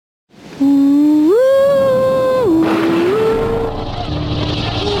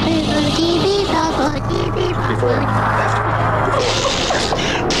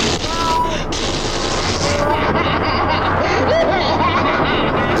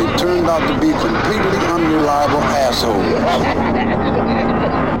out to be completely unreliable assholes.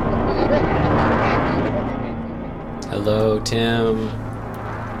 Hello, Tim.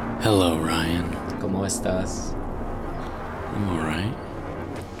 Hello, Ryan. ¿Cómo estás? I'm alright.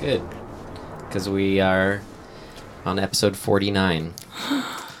 Good. Because we are on episode 49.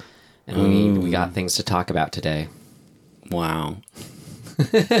 And we got things to talk about today. Wow.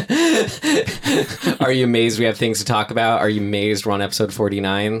 Are you amazed we have things to talk about? Are you amazed we're on episode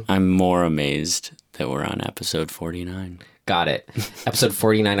 49? I'm more amazed that we're on episode 49. Got it. Episode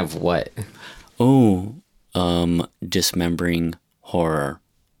 49 of what? Oh, dismembering horror.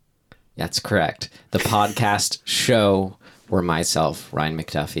 That's correct. The podcast show where myself, Ryan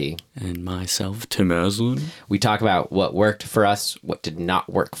McDuffie, and myself, Tim Aslin. We talk about what worked for us, what did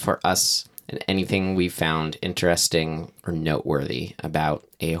not work for us, and anything we found interesting or noteworthy about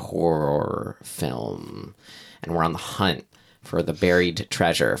a horror film. And we're on the hunt for the buried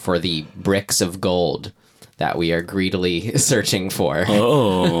treasure, for the bricks of gold that we are greedily searching for.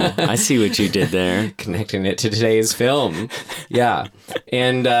 Oh, I see what you did there. Connecting it to today's film. Yeah.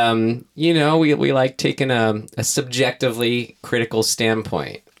 And, we like taking a subjectively critical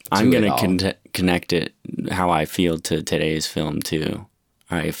standpoint. I'm going to connect it how I feel to today's film, too.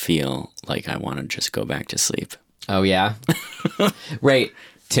 I feel like I want to just go back to sleep. Oh, yeah? Right.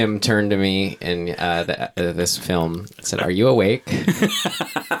 Tim turned to me in this film and said, "Are you awake?"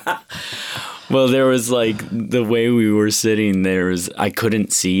 Well, there was like the way we were sitting, I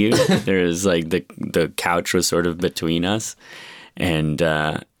couldn't see you. There was like the couch was sort of between us. And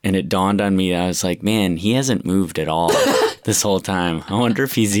it dawned on me that I was like, man, he hasn't moved at all this whole time. I wonder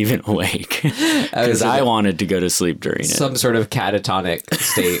if he's even awake. Because I wanted to go to sleep during it. Some sort of catatonic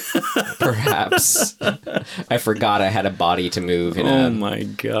state, perhaps. I forgot I had a body to move in oh my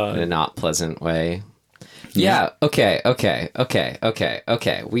God. In a not pleasant way. Yeah. Okay.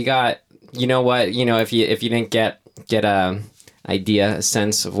 We got, you know what? If you didn't get a idea, a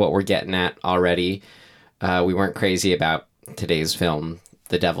sense of what we're getting at already, we weren't crazy about today's film,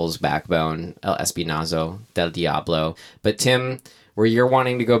 The Devil's Backbone, El Espinazo del Diablo. But Tim, where you're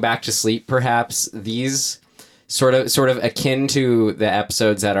wanting to go back to sleep, perhaps, these sort of akin to the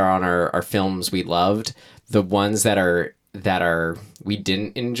episodes that are on our films we loved, the ones that are we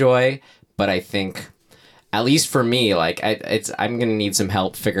didn't enjoy, but I think, at least for me, like I'm gonna need some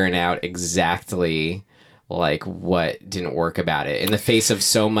help figuring out exactly like what didn't work about it in the face of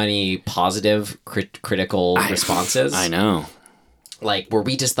so many positive critical responses. I know. Like, were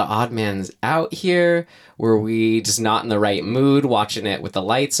we just the odd man's out here? Were we just not in the right mood watching it with the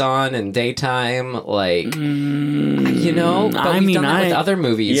lights on in daytime? Like, but we've done that with other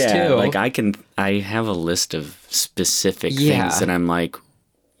movies too. Like I have a list of specific things that I'm like,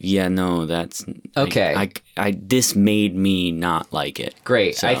 yeah, no, that's okay. This made me not like it.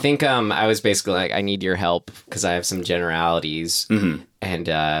 Great. So. I think I was basically like, I need your help because I have some generalities. Mm-hmm. And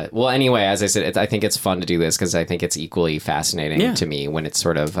well, anyway, as I said, I think it's fun to do this because I think it's equally fascinating to me when it's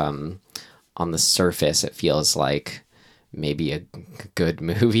sort of on the surface. It feels like maybe a good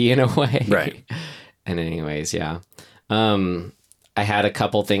movie in a way, right? And anyways, yeah, I had a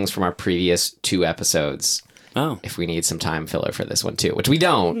couple things from our previous 2 episodes. Oh, if we need some time filler for this one too, which we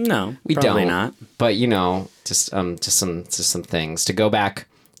don't. No, we probably don't. Not. But just some things to go back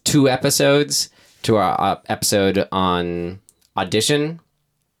 2 episodes to our episode on Audition.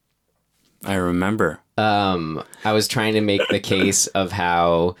 I remember. I was trying to make the case of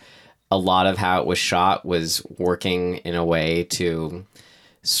how a lot of how it was shot was working in a way to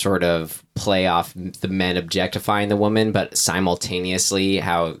sort of play off the men objectifying the woman, but simultaneously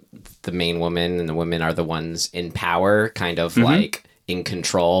how the main woman and the women are the ones in power, kind of like in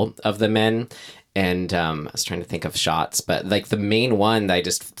control of the men. And I was trying to think of shots, but like the main one that I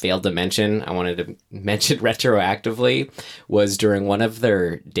just failed to mention, I wanted to mention retroactively, was during one of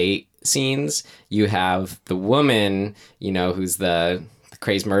their date scenes. You have the woman, who's the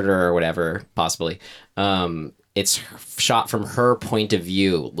crazed murderer or whatever, possibly. It's shot from her point of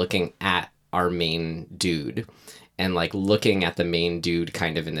view, looking at our main dude. And like looking at the main dude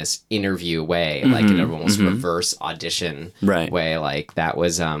kind of in this interview way, like in an almost reverse audition way. Like that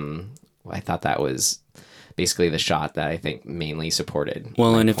was, I thought that was basically the shot that I think mainly supported.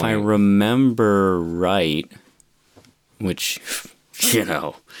 Well, and if I remember right, which,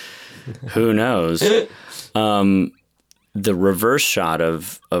 who knows, the reverse shot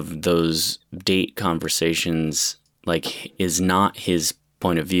of those date conversations, like, is not his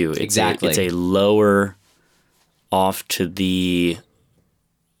point of view. Exactly. It's a lower off to the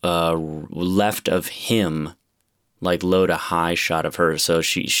left of him, like low to high shot of her. So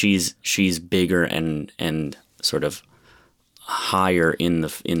she's bigger and sort of higher in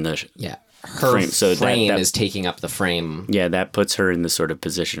the Yeah. Her frame. So frame that is taking up the frame. yeah, that puts her in the sort of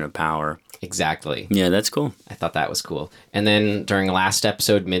position of power. Exactly. Yeah, that's cool. I thought that was cool. And then during last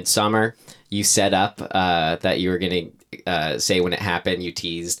episode, Midsummer, you set up that you were going to say when it happened, you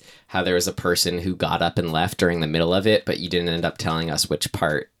teased how there was a person who got up and left during the middle of it, but you didn't end up telling us which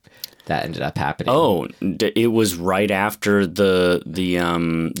part that ended up happening. Oh, it was right after the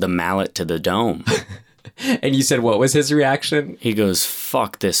mallet to the dome. And you said, what was his reaction? He goes,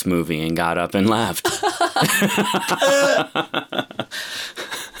 "Fuck this movie," and got up and left.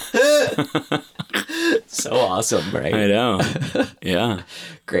 So awesome, right? I know. Yeah.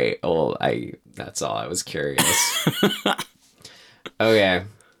 Great. Well, that's all. I was curious. Okay.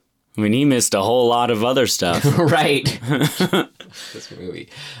 I mean, he missed a whole lot of other stuff. Right. This movie.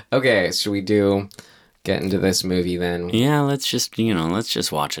 Okay, should we get into this movie then? Yeah, let's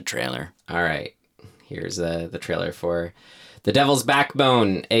just watch a trailer. All right. Here's the trailer for The Devil's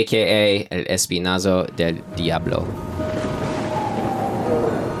Backbone, a.k.a. El Espinazo del Diablo.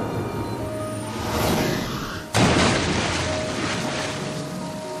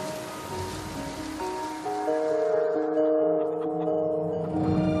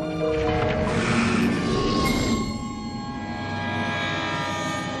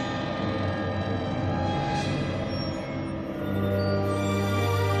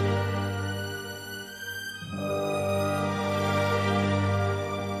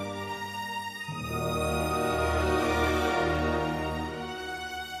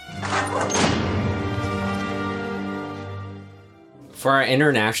 For our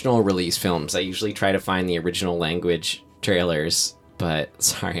international release films, I usually try to find the original language trailers, but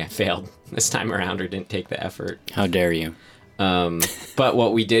sorry, I failed this time around or didn't take the effort. How dare you? But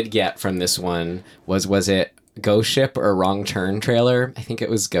what we did get from this one was it Ghost Ship or Wrong Turn trailer? I think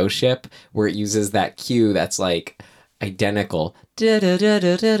it was Ghost Ship, where it uses that cue that's like identical. You know?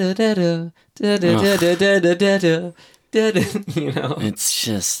 It's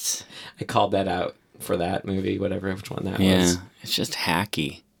just... I called that out for that movie, which one that was. Yeah, it's just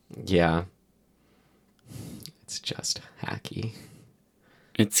hacky. Yeah. It's just hacky.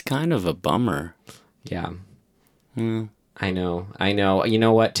 It's kind of a bummer. Yeah. Mm. I know. You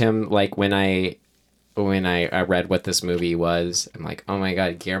know what, Tim? Like when I read what this movie was, I'm like, oh my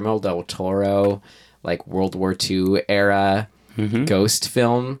God, Guillermo del Toro, like World War II era ghost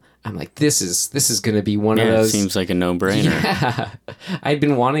film. I'm like, this is going to be one of those. It seems like a no-brainer. Yeah. I'd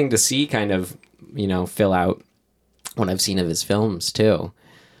been wanting to see kind of, fill out what I've seen of his films too.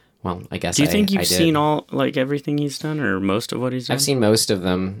 Well, I guess. Do you think you've I did. seen everything he's done, or most of what he's done? I've seen most of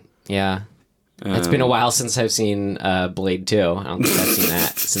them. Yeah. It's been a while since I've seen Blade 2. I don't think I've seen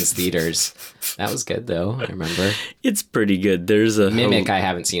that since theaters. That was good, though. I remember. It's pretty good. There's a Mimic I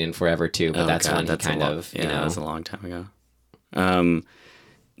haven't seen in forever, too, but that's one that's kind of, that was a long time ago.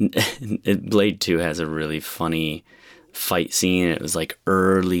 Blade 2 has a really funny fight scene. It was like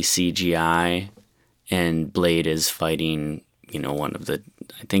early CGI, and Blade is fighting, one of the...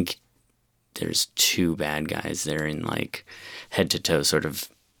 I think there's two bad guys there in like head-to-toe sort of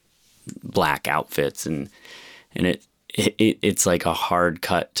black outfits, and it's like a hard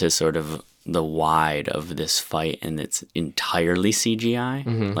cut to sort of the wide of this fight, and it's entirely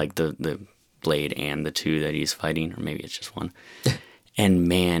CGI, like the Blade and the two that he's fighting, or maybe it's just one. And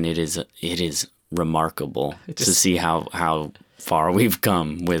man, it is remarkable to see how far we've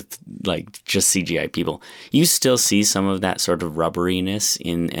come with like just CGI people. You still see some of that sort of rubberiness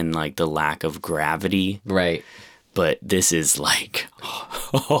and like the lack of gravity, right? But this is like,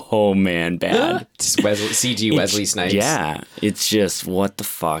 oh man, bad. CG Wesley Snipes. Yeah, it's just what the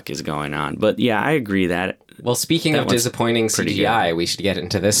fuck is going on. But yeah, I agree that. Well, speaking of disappointing CGI, we should get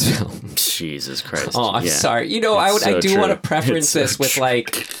into this film. Jesus Christ! Oh, I'm sorry. I do want to preference this with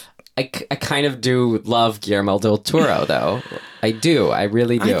like, I kind of do love Guillermo del Toro, though. I do. I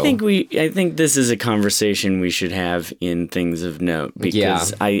really do. I think this is a conversation we should have in Things of Note,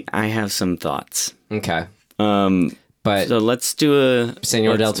 because I have some thoughts. Okay. But so let's do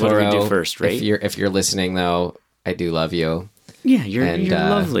Senor del Toro. What do we do first, right? If you're listening, though, I do love you. Yeah, you're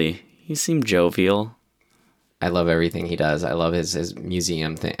lovely. You seem jovial. I love everything he does. I love his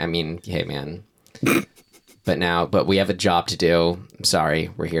museum thing. I mean, hey, man. But we have a job to do. I'm sorry.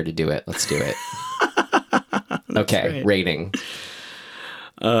 We're here to do it. Let's do it. Okay, right. Rating.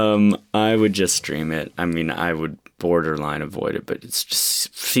 I would just stream it. I mean, I would borderline avoid it, but it's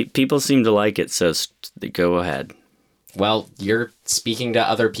just people seem to like it, so go ahead. Well, you're speaking to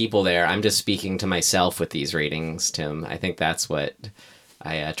other people there. I'm just speaking to myself with these ratings, Tim. I think that's what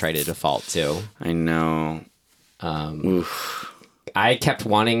I try to default to. I know. I kept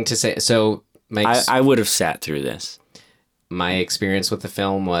wanting to say... So, I would have sat through this. my experience with the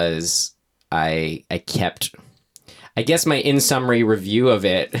film was I guess my in summary review of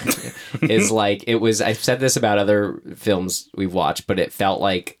it is like, I've said this about other films we've watched, but it felt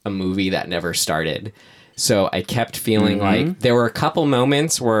like a movie that never started. So I kept feeling like there were a couple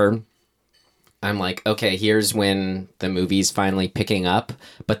moments where I'm like, okay, here's when the movie's finally picking up,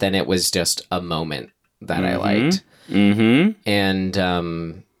 but then it was just a moment that I liked.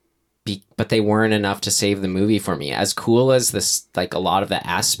 And, but they weren't enough to save the movie for me. As cool as this, like a lot of the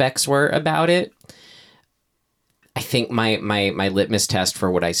aspects were about it, I think my litmus test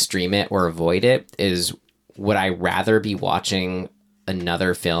for would I stream it or avoid it is, would I rather be watching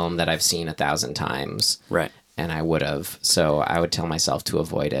another film that I've seen 1,000 times? Right. And I would have. So I would tell myself to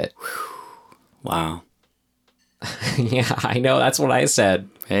avoid it. Wow. Yeah, I know. That's what I said.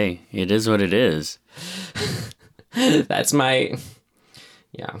 Hey, it is what it is. That's my...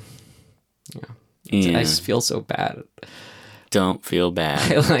 Yeah. I just feel so bad. Don't feel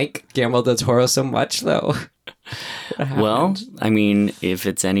bad. I like Guillermo del Toro so much, though. Well, I mean, if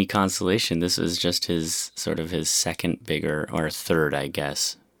it's any consolation, this was just his second bigger, or third, I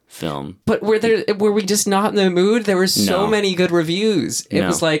guess, film. But were we just not in the mood? There were so No. many good reviews. It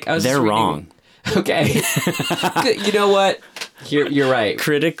was like I was. They're just reading- wrong. Okay. You know what? You're right.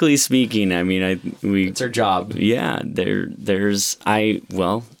 Critically speaking, I mean, It's our job. yeah, let's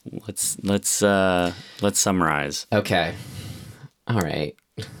summarize. Okay. All right.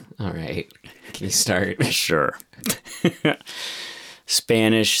 Can you start? Sure.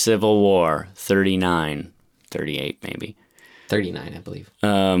 Spanish Civil War, 39, 38 maybe. 39, I believe.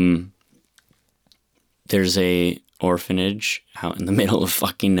 There's a orphanage out in the middle of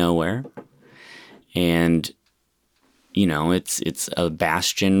fucking nowhere. And, you know, it's a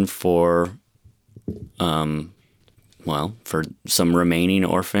bastion for some remaining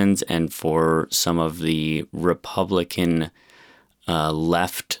orphans and for some of the Republican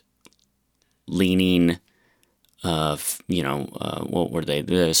left-leaning, what were they?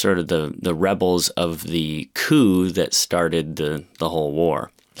 The sort of the rebels of the coup that started the whole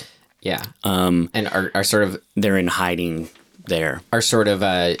war. Yeah. And our sort of They're in hiding there. our sort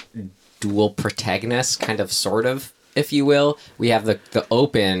of dual protagonists, kind of, sort of, if you will. We have the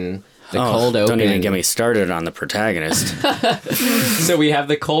open, cold open. Don't even get me started on the protagonist. So we have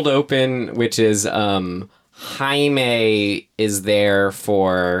the cold open, which is Jaime is there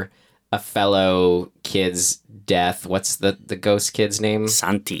for a fellow kid's death. What's the ghost kid's name?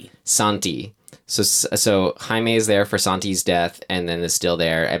 Santi. So Jaime is there for Santi's death, and then is still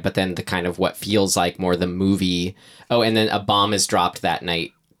there. But then the kind of what feels like more the movie. Oh, and then a bomb is dropped that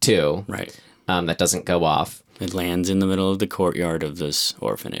night too. Right. That doesn't go off. It lands in the middle of the courtyard of this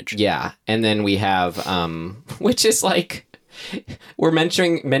orphanage. Yeah, and then we have, which is like, we're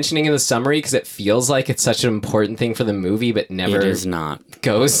mentioning in the summary because it feels like it's such an important thing for the movie, but never It is not.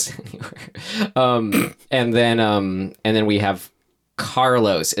 goes anywhere. And then we have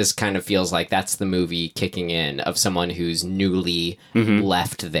Carlos. Is kind of feels like that's the movie kicking in of someone who's newly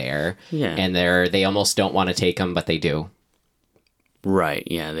left there. Yeah. And they almost don't want to take him, but they do. Right.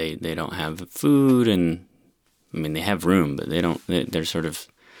 Yeah. They don't have food, and I mean they have room, but they don't. They're sort of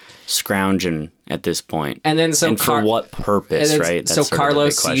scrounging at this point. And then for what purpose? Right. So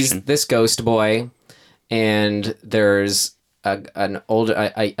Carlos sees this ghost boy, and there's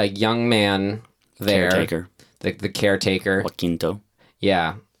a young man there, Caretaker. the caretaker. Joaquinto.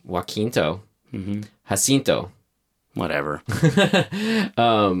 Yeah, Joaquinto. Jacinto. Whatever.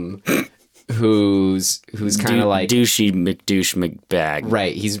 Who's kind of like douchey McDouche McBag.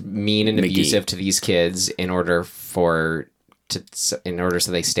 right. He's mean and McGee. abusive to these kids in order so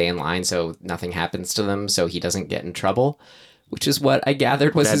they stay in line, so nothing happens to them, so he doesn't get in trouble. Which is what I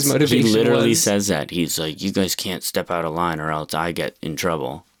gathered was his motivation. He literally says that. He's like, "You guys can't step out of line, or else I get in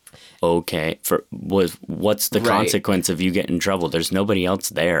trouble." Okay, what's the consequence of you getting in trouble? There's nobody else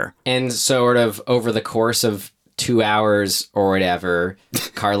there. And sort of over the course of 2 hours or whatever,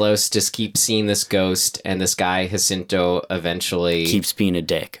 Carlos just keeps seeing this ghost, and this guy Jacinto eventually Keeps being a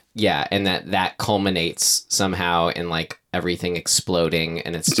dick. Yeah, and that culminates somehow in like everything exploding,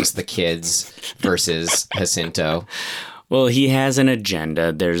 and it's just the kids versus Jacinto. Well, he has an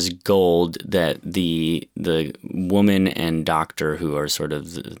agenda. There's gold that the woman and doctor, who are sort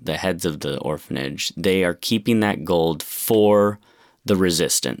of the heads of the orphanage, they are keeping that gold for the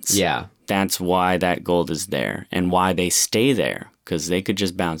resistance. Yeah. That's why that gold is there, and why they stay there, because they could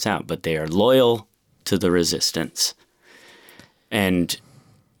just bounce out, but they are loyal to the resistance. And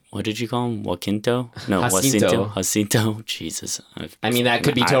what did you call him? Joaquinto? No, Jacinto. Jacinto. Jesus. I mean, that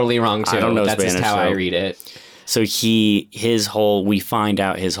could be totally wrong too. I don't know That's Spanish, just how I so- read it. So we find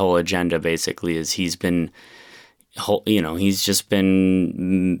out his whole agenda basically is he's been he's just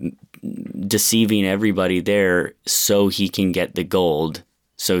been deceiving everybody there so he can get the gold,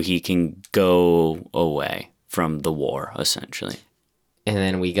 so he can go away from the war, essentially. And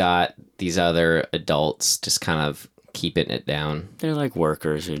then we got these other adults just kind of keeping it down. They're like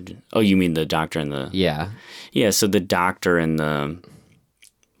workers. You mean the doctor and the... Yeah. Yeah, so the doctor and the...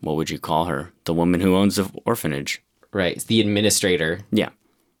 What would you call her? The woman who owns the orphanage. Right. It's the administrator. Yeah.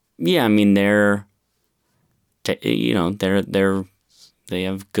 Yeah, I mean, they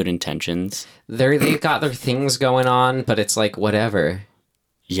have good intentions. They've got their things going on, but it's like, whatever.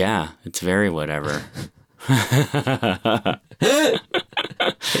 Yeah, it's very whatever.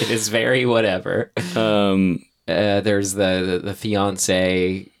 It is very whatever. There's the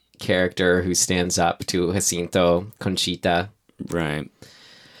fiance character who stands up to Jacinto, Conchita. Right.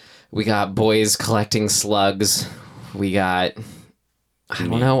 We got boys collecting slugs. We got... I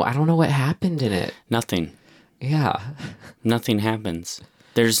don't know what happened in it. Nothing. Yeah. Nothing happens.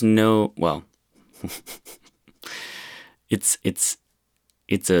 There's no... Well... It's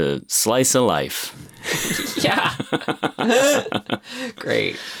a slice of life. Yeah.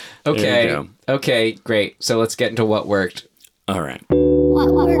 Great. Okay. Okay, great. So let's get into what worked. All right.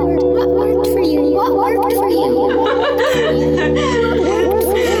 What worked for you? What worked for you?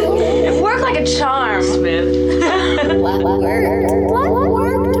 It worked like a charm, Smith. What worked? What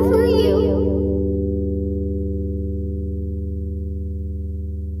worked for you?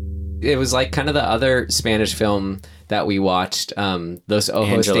 It was like kind of the other Spanish film that we watched, Los Ojos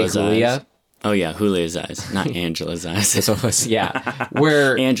de Angela's Julia. Eyes. Oh yeah, Julia's eyes, not Angela's eyes. Los Ojos, yeah.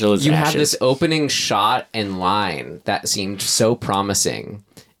 Where Angela's you have ashes. this opening shot and line that seemed so promising.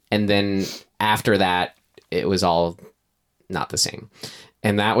 And then after that, it was all not the same.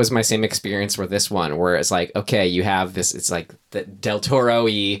 And that was my same experience with this one, where it's like, okay, you have this, it's like the Del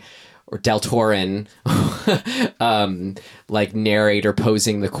Toro-y or Del Toran, like narrator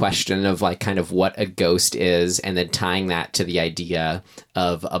posing the question of like kind of what a ghost is, and then tying that to the idea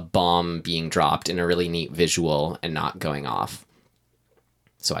of a bomb being dropped in a really neat visual and not going off.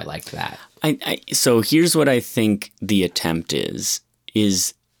 So I liked that. So here's what I think the attempt is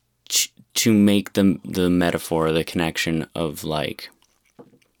to make the metaphor, the connection of like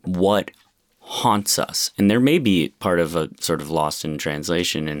what haunts us. And there may be part of a sort of lost in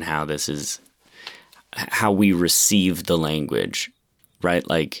translation in how this is, how we receive the language, right?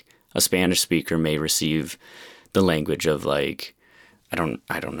 Like a Spanish speaker may receive the language of like, I don't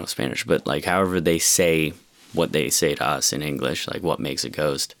know Spanish, but like however they say what they say to us in English, like what makes a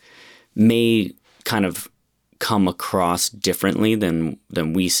ghost, may kind of come across differently than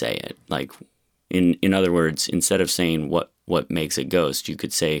we say it. Like in other words, instead of saying what makes a ghost, you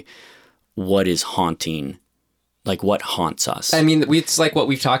could say what is haunting, like what haunts us. I mean, it's like what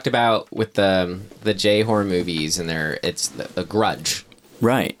we've talked about with the J horror movies, and it's the grudge.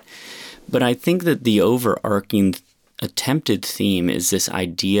 Right. But I think that the overarching attempted theme is this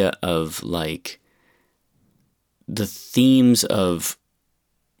idea of like the themes of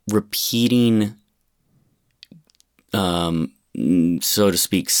repeating, so to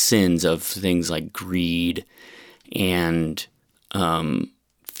speak, sins of things like greed and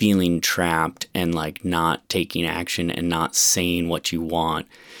feeling trapped and like not taking action and not saying what you want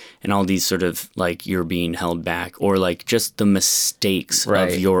and all these sort of like you're being held back, or like just the mistakes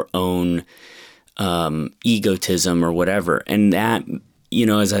Right. of your own egotism or whatever. And that,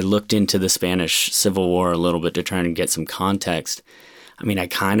 as I looked into the Spanish Civil War a little bit to try and get some context, I mean, I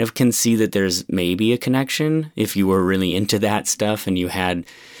kind of can see that there's maybe a connection if you were really into that stuff and you had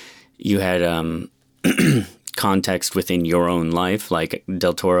context within your own life. Like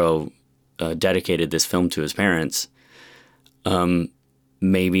Del Toro dedicated this film to his parents.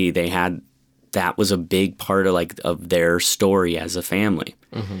 Maybe that was a big part of their story as a family.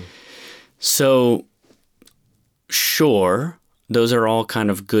 Mm-hmm. So sure, those are all kind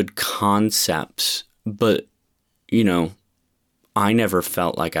of good concepts, but I never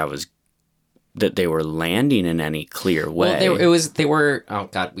felt like that they were landing in any clear way. Well, they were. Oh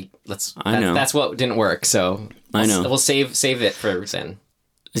God, I know. That's what didn't work. So I know. We'll save it for then.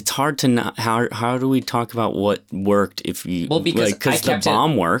 It's hard to not. How do we talk about what worked if you? Well, because the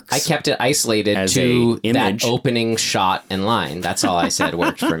bomb works. I kept it isolated as to a image. that opening shot and line. That's all I said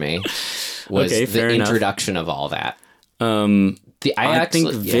worked for me. Was Okay, the fair enough. introduction of all that. I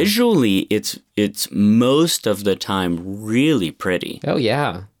think visually, it's most of the time really pretty. Oh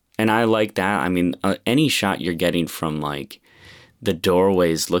yeah. And I like that. I mean, any shot you're getting from like the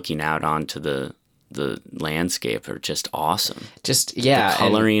doorways looking out onto the landscape are just awesome. The The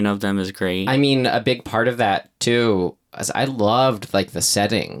coloring of them is great. I mean, a big part of that too, is I loved like the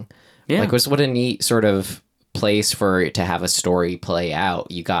setting. Yeah. Like, what a neat sort of place for it to have a story play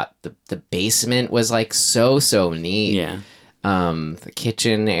out. You got the basement was like so neat. Yeah. The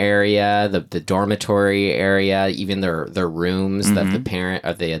kitchen area, the dormitory area, even their rooms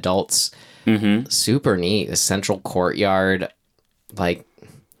that the adults, super neat. The central courtyard, like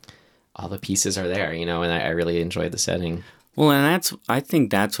all the pieces are there, and I really enjoyed the setting. Well, and I think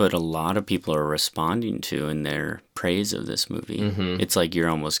that's what a lot of people are responding to in their praise of this movie. It's like you're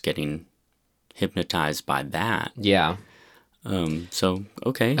almost getting hypnotized by that. Yeah. So,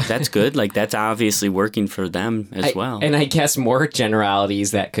 okay, that's good. Like, that's obviously working for them as well. And I guess more generalities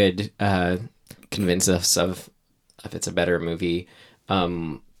that could convince us of if it's a better movie.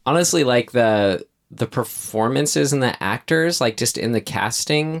 Honestly, like the performances and the actors, like just in the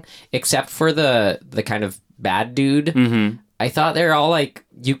casting, except for the kind of bad dude, I thought they're all like,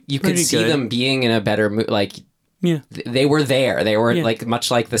 you could see good. them being in a better movie. Like, Yeah. They were there. They were like,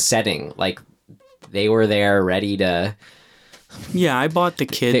 much like the setting, like they were there ready to. Yeah, I bought the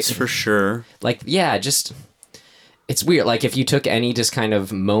kids for sure. Like, yeah, just, it's weird. Like, if you took any just kind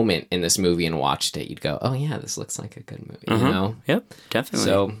of moment in this movie and watched it, you'd go, oh, yeah, this looks like a good movie, you know? Yep, definitely.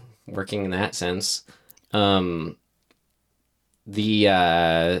 So, working in that sense. I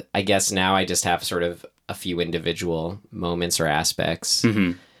guess now I just have sort of a few individual moments or aspects.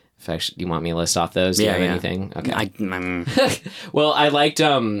 In fact, do you want me to list off those? Do you have anything? Okay. Well, I liked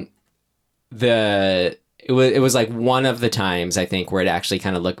it was like one of the times I think where it actually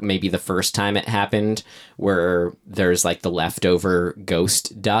kind of looked, maybe the first time it happened, where there's like the leftover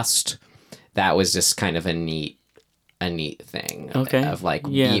ghost dust. That was just kind of a neat thing. Okay. Of like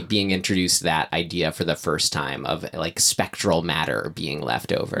being introduced to that idea for the first time of like spectral matter being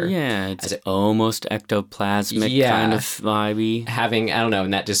left over. Yeah, it's almost ectoplasmic kind of vibey. Having, I don't know,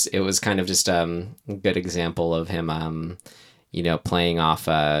 and that just, it was kind of just a good example of him, playing off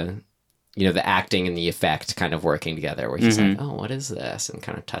the acting and the effect kind of working together, where he's like, oh, what is this? And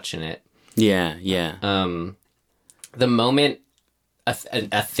kind of touching it. Yeah. The moment,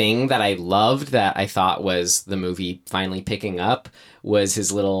 a thing that I loved that I thought was the movie finally picking up was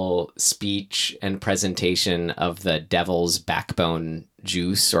his little speech and presentation of the devil's backbone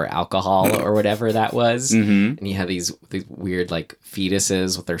juice or alcohol or whatever that was. And you have these weird like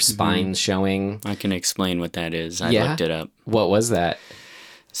fetuses with their spines showing. I can explain what that is. I looked it up. What was that?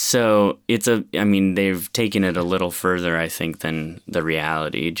 So they've taken it a little further, I think, than the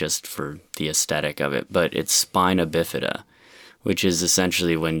reality, just for the aesthetic of it. But it's spina bifida, which is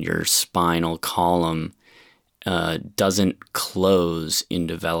essentially when your spinal column doesn't close in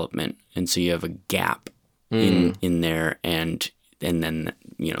development, and so you have a gap in there, and then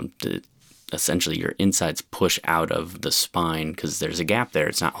essentially your insides push out of the spine because there's a gap there.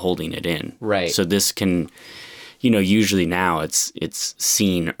 It's not holding it in. Right. So this can. Usually now it's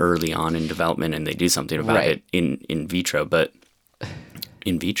seen early on in development and they do something about it in vitro, but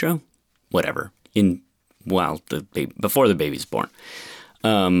in vitro? Whatever. Before the baby's born.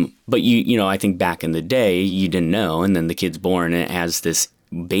 But I think back in the day, you didn't know, and then the kid's born and it has this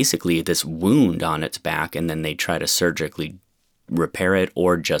wound on its back, and then they try to surgically repair it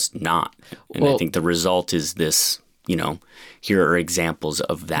or just not. And I think the result is this, here are examples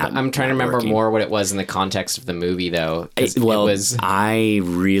of that. I'm trying to remember more what it was in the context of the movie, though. I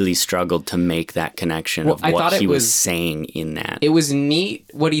really struggled to make that connection of what he was saying in that. It was neat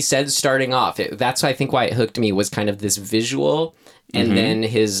what he said starting off. That's I think why it hooked me, was kind of this visual, and then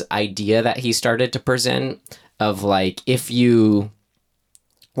his idea that he started to present of like, where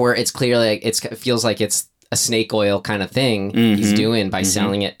it's clear, like it feels like it's a snake oil kind of thing he's doing by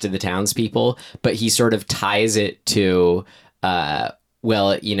selling it to the townspeople, but he sort of ties it to,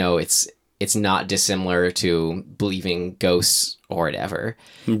 it's not dissimilar to believing ghosts or whatever.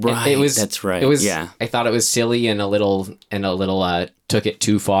 Right. That's right. It was, yeah. I thought it was silly and a little took it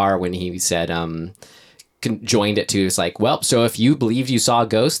too far when he said, joined it to, it's like, well, so if you believe you saw a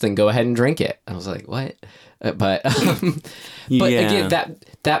ghost, then go ahead and drink it. I was like, what? But again,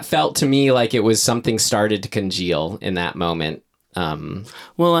 that felt to me like it was something started to congeal in that moment.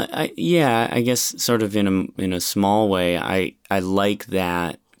 Well, I guess sort of in a small way, I like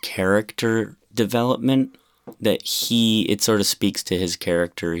that character development, that it sort of speaks to his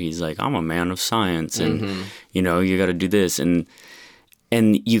character. He's like, I'm a man of science, and you got to do this, and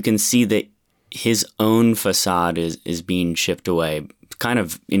you can see that his own facade is being chipped away kind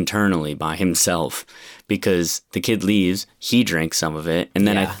of internally by himself, because the kid leaves, he drinks some of it, and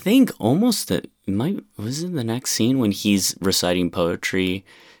then I think almost was it the next scene when he's reciting poetry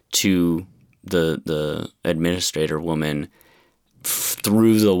to the administrator woman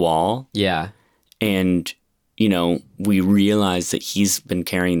through the wall. Yeah. And we realize that he's been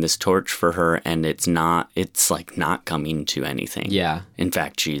carrying this torch for her, and it's like not coming to anything. Yeah. In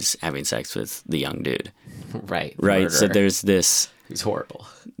fact, she's having sex with the young dude. Right. Right. Murder. So there's this horrible.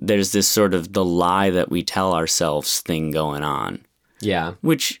 There's this sort of the lie that we tell ourselves thing going on. Yeah.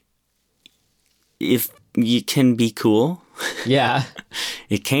 Which, if you can be cool. Yeah.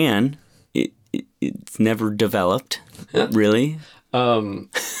 It can. It's never developed, really.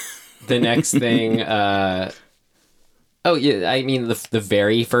 The next thing, I mean, the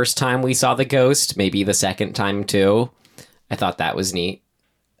very first time we saw the ghost, maybe the second time too, I thought that was neat.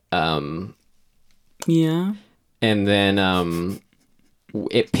 Yeah. And then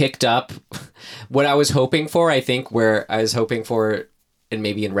it picked up what I was hoping for, I think, where I was hoping for, and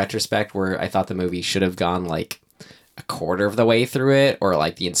maybe in retrospect, where I thought the movie should have gone like a quarter of the way through it, or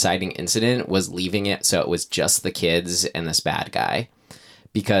like the inciting incident was leaving it so it was just the kids and this bad guy.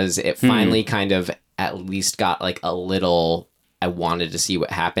 Because it finally kind of at least got like a little, I wanted to see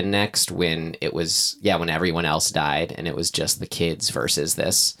what happened next when it was, when everyone else died and it was just the kids versus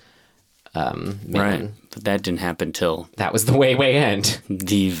this man. Right. But that didn't happen till That was the way end.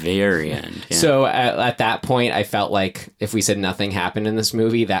 the very end. Yeah. So at that point, I felt like if we said nothing happened in this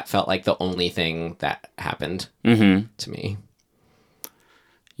movie, that felt like the only thing that happened to me.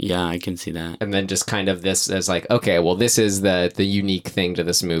 Yeah, I can see that. And then just kind of this as like, okay, well, this is the unique thing to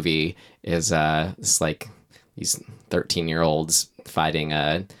this movie is it's like these 13-year-olds fighting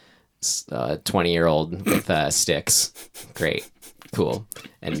a 20-year-old with sticks. Great. Cool.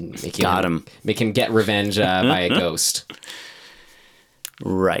 And make him get revenge by a ghost.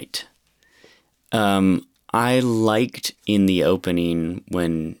 Right. I liked in the opening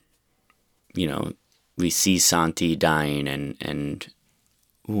when, we see Santi dying and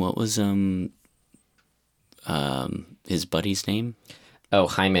what was his buddy's name? Oh,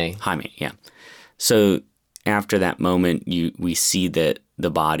 Jaime. Jaime, yeah. So after that moment, we see that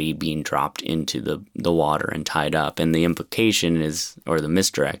the body being dropped into the water and tied up, and the implication is, or the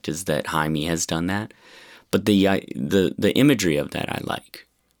misdirect is, that Jaime has done that. But the imagery of that I like.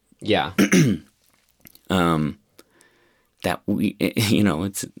 Yeah. That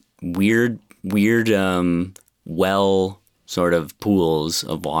it's weird well sort of pools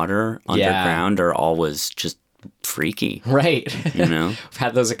of water underground are always just freaky. Right. I've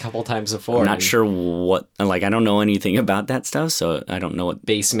had those a couple times before. I'm not sure what, I don't know anything about that stuff, so I don't know what.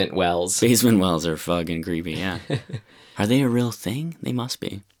 Basement wells. Basement wells are fucking creepy, yeah. Are they a real thing? They must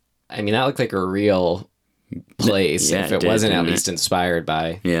be. I mean, that looked like a real place if it wasn't at least inspired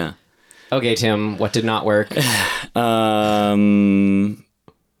by. Yeah. Okay, Tim, what did not work? You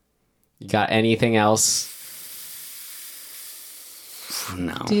got anything else?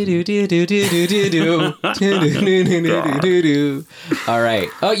 No. All right.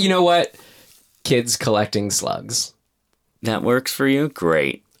 Oh, you know what? Kids collecting slugs. That works for you?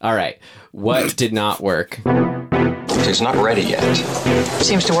 Great. All right. What did not work? It's not ready yet.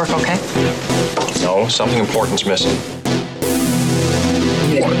 Seems to work okay. No, something important's missing.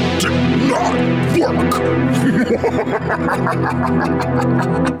 What did not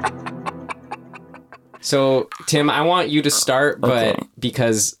work? So, Tim, I want you to start, but Okay.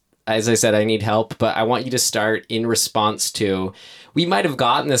 because, as I said, I need help, but I want you to start in response to, we might have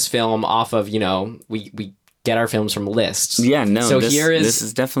gotten this film off of, we get our films from lists. Yeah, no, so this this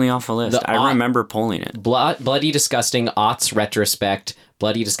is definitely off a list. I remember pulling it. Bloody Disgusting Aughts Retrospect,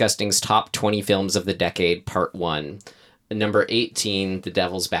 Bloody Disgusting's Top 20 Films of the Decade, Part 1. Number 18, The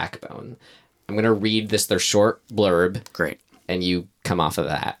Devil's Backbone. I'm going to read their short blurb. Great. And you come off of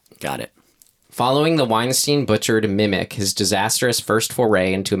that. Got it. Following the Weinstein-butchered Mimic, his disastrous first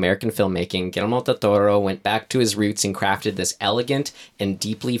foray into American filmmaking, Guillermo del Toro went back to his roots and crafted this elegant and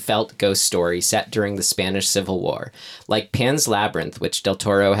deeply felt ghost story set during the Spanish Civil War. Like Pan's Labyrinth, which del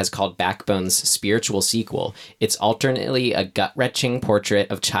Toro has called Backbone's spiritual sequel, it's alternately a gut-wrenching portrait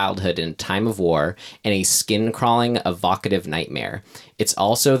of childhood in a time of war and a skin-crawling, evocative nightmare. It's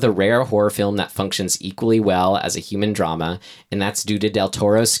also the rare horror film that functions equally well as a human drama, and that's due to del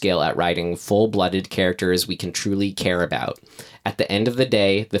Toro's skill at writing full-blooded characters we can truly care about. At the end of the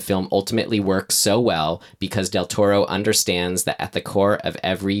day, the film ultimately works so well because del Toro understands that at the core of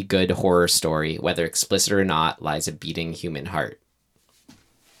every good horror story, whether explicit or not, lies a beating human heart.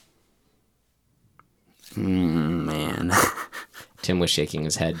 Man. Tim was shaking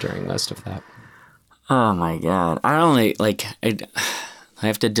his head during most of that. Oh my God. I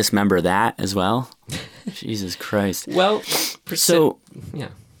have to dismember that as well. Jesus Christ. Well, yeah.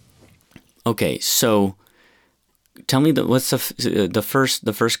 Okay, so tell me what's the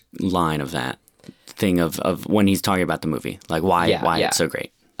first line of that thing of when he's talking about the movie, like why it's so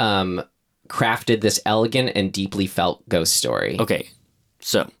great. crafted this elegant and deeply felt ghost story. Okay,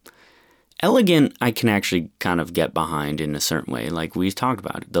 so elegant, I can actually kind of get behind in a certain way. Like we've talked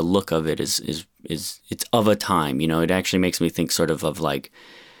about it. The look of it is it's of a time. You know, it actually makes me think sort of like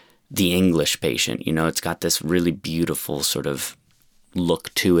The English Patient. You know, it's got this really beautiful sort of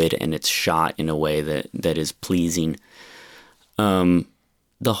look to it, and it's shot in a way that is pleasing.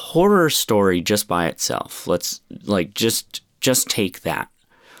 The horror story just by itself, let's like just take that.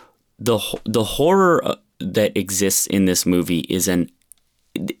 The horror that exists in this movie is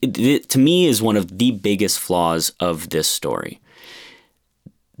to me is one of the biggest flaws of this story.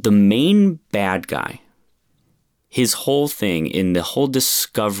 The main bad guy, his whole thing in the whole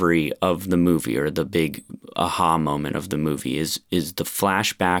discovery of the movie, or the big aha moment of the movie, is the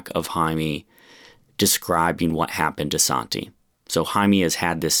flashback of Jaime describing what happened to Santi. So Jaime has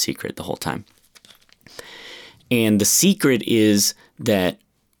had this secret the whole time. And the secret is that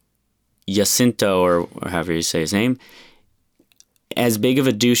Jacinto, or however you say his name, as big of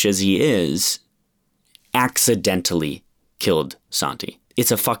a douche as he is, accidentally killed Santi.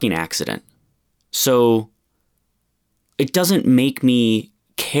 It's a fucking accident. So it doesn't make me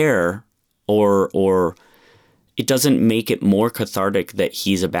care, or it doesn't make it more cathartic that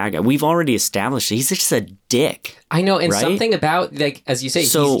he's a bad guy. We've already established he's just a dick. I know, and right? something about, like, as you say,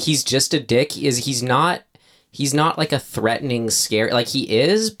 So- he's just a dick. He's not like a threatening, scare. Like, he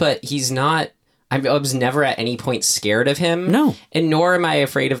is, but he's not. I was never at any point scared of him. No. And nor am I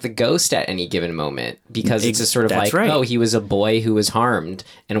afraid of the ghost at any given moment, because it's a sort of That's like, right. oh, he was a boy who was harmed,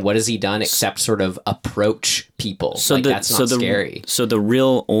 and what has he done except sort of approach people? So like, that's not scary. So the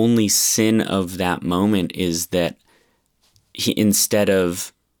real only sin of that moment is that he, instead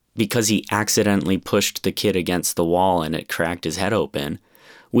of, because he accidentally pushed the kid against the wall and it cracked his head open,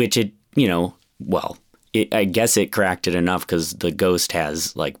 which it, you know, well, I guess it cracked it enough because the ghost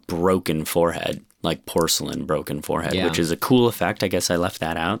has like broken forehead, like porcelain broken forehead, Yeah. which is a cool effect. I guess I left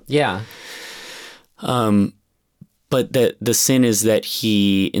that out. Yeah. But the sin is that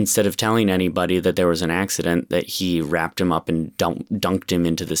he, instead of telling anybody that there was an accident, that he wrapped him up and dunked him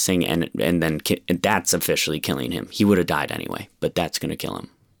into the sink, and then that's officially killing him. He would have died anyway, but that's going to kill him,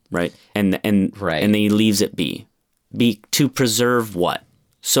 right? And Right. and then he leaves it be to preserve what?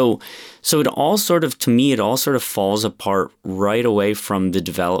 So it all sort of, to me, it all sort of falls apart right away from the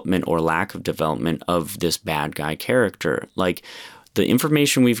development or lack of development of this bad guy character. Like, the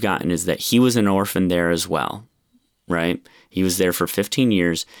information we've gotten is that he was an orphan there as well, right? He was there for 15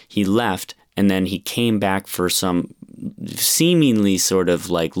 years. He left, and then he came back for some seemingly sort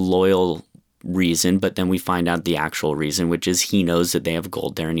of like loyal reason, but then we find out the actual reason, which is he knows that they have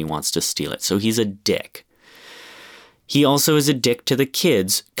gold there and he wants to steal it. So he's a dick. He also is a dick to the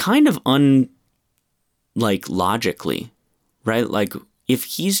kids, kind of logically, right? Like, if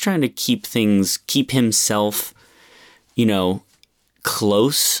he's trying to keep himself, you know,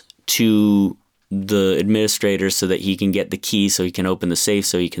 close to the administrators so that he can get the key, so he can open the safe,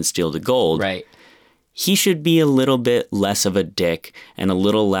 so he can steal the gold. Right. He should be a little bit less of a dick and a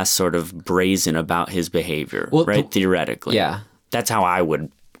little less sort of brazen about his behavior, Well, right? Theoretically. Yeah. That's how I would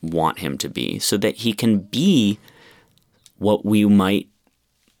want him to be, so that he can be what we might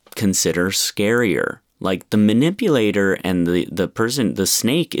consider scarier. Like, the manipulator and the person, the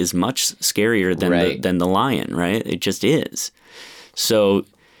snake, is much scarier than Right. than the lion, right? It just is. So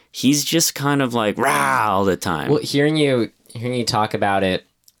he's just kind of like rah all the time. Well, hearing you talk about it,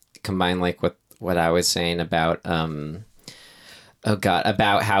 combined like with what I was saying about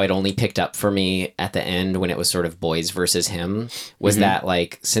about how it only picked up for me at the end when it was sort of boys versus him, was that,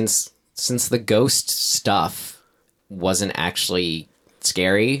 like, since the ghost stuff wasn't actually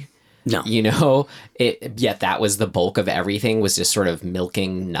scary, No. you know, yet that was the bulk of everything, was just sort of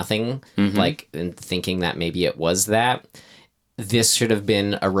milking nothing, like, and thinking that maybe it was that. This should have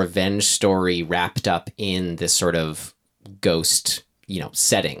been a revenge story wrapped up in this sort of ghost, you know,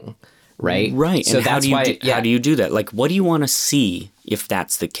 setting, right? Right. So and that's why, how do you do that? Like, what do you want to see if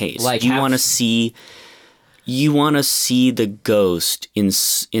that's the case? Like, you want to see the ghost in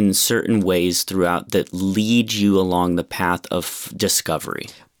certain ways throughout that lead you along the path of discovery.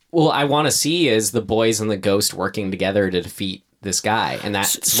 Well, I want to see is the boys and the ghost working together to defeat this guy, and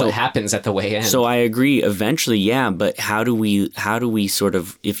that's what happens at the way end. So I agree eventually, yeah, but how do we sort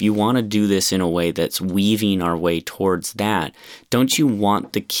of, if you want to do this in a way that's weaving our way towards that, don't you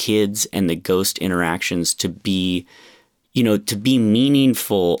want the kids and the ghost interactions to be, you know, to be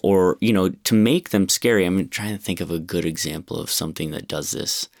meaningful, or, you know, to make them scary? I'm trying to think of a good example of something that does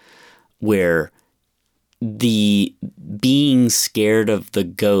this, where the being scared of the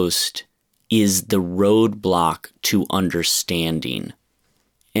ghost is the roadblock to understanding.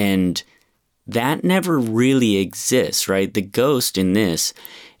 And that never really exists, right? The ghost in this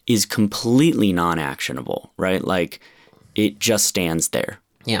is completely non-actionable, right? Like, it just stands there.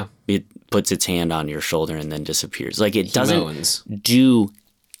 Yeah. It puts its hand on your shoulder and then disappears. Like, it He doesn't moans. do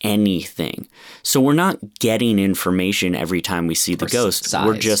anything. So we're not getting information every time we see the ghost. size.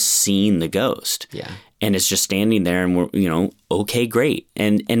 We're just seeing the ghost. Yeah. And it's just standing there, and we're, okay, great.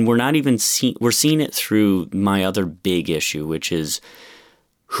 And we're not even we're seeing it through my other big issue, which is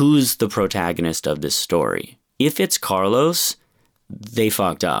who's the protagonist of this story? If it's Carlos, they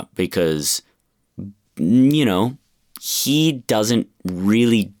fucked up because, he doesn't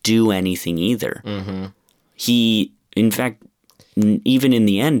really do anything either. Mm-hmm. He, in fact, even in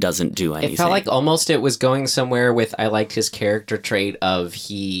the end, doesn't do anything. It felt like almost it was going somewhere with, I liked his character trait of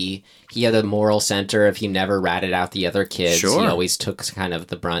he had a moral center of he never ratted out the other kids. Sure. He always took kind of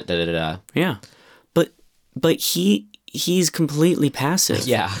the brunt, da-da-da. Yeah. But he's completely passive.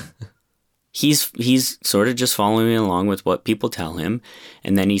 Yeah. He's sort of just following along with what people tell him,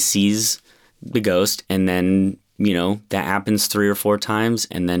 and then he sees the ghost, and then that happens 3 or 4 times,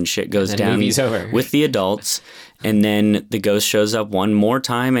 and then shit goes then down movie's over. with the adults, and then the ghost shows up one more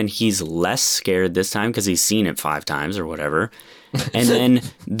time, and he's less scared this time because he's seen it 5 times or whatever. And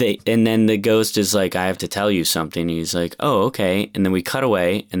then the ghost is like, I have to tell you something. And he's like, oh, okay. And then we cut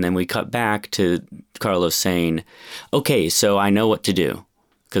away, and then we cut back to Carlos saying, okay, so I know what to do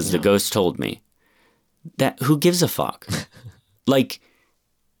because the ghost told me. That who gives a fuck? Like,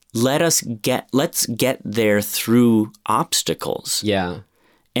 let's get there through obstacles. Yeah.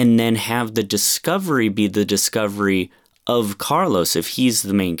 And then have the discovery be the discovery of Carlos. If he's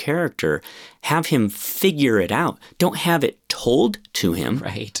the main character, have him figure it out. Don't have it told to him.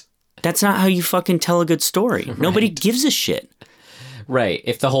 Right. That's not how you fucking tell a good story. Right. Nobody gives a shit. Right.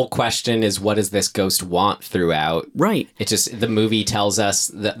 If the whole question is what does this ghost want throughout? Right. It just, the movie tells us,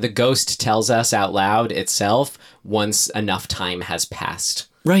 the ghost tells us out loud itself once enough time has passed.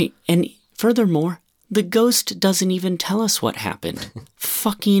 Right. And furthermore, the ghost doesn't even tell us what happened.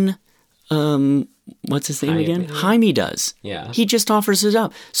 Fucking, what's his name again? Jaime does. Yeah. He just offers it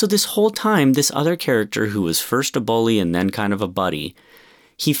up. So this whole time, this other character who was first a bully and then kind of a buddy,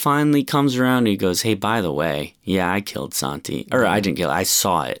 he finally comes around and he goes, hey, by the way, yeah, I killed Santi. Or I didn't kill it. I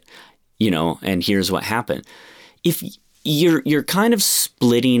saw it, and here's what happened. If you're kind of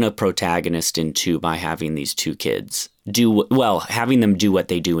splitting a protagonist in two by having these 2 kids having them do what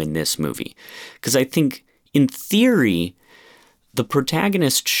they do in this movie. Because I think, in theory, the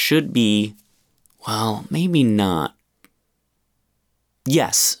protagonist should be, well, maybe not.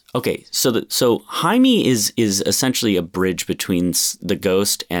 Yes. Okay. So Jaime is essentially a bridge between the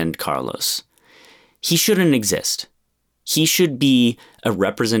ghost and Carlos. He shouldn't exist. He should be a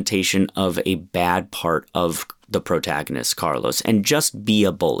representation of a bad part of the protagonist, Carlos, and just be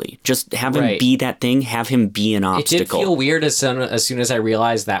a bully. Just have him be that thing. Have him be an obstacle. It did feel weird as soon as I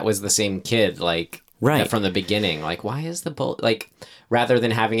realized that was the same kid, from the beginning. Like, why is the bully, rather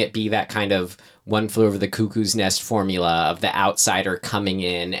than having it be that kind of One Flew Over the Cuckoo's Nest formula of the outsider coming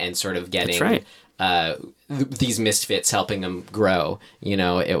in and sort of getting these misfits helping them grow.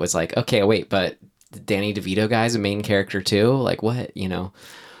 It was like, okay, wait, but the Danny DeVito guy's a main character too? Like, what,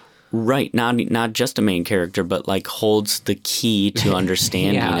 Right, not just a main character, but holds the key to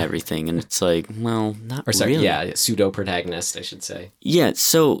understanding everything, and it's like, well, not really. Yeah, pseudo protagonist, I should say. Yeah,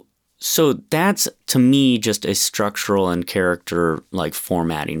 so that's to me just a structural and character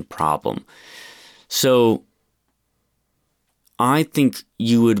formatting problem. So I think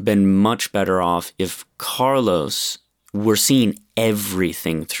you would have been much better off if Carlos were seeing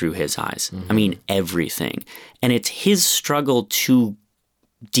everything through his eyes. Mm-hmm. I mean, everything, and it's his struggle to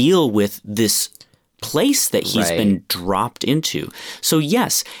deal with this place that he's been dropped into. So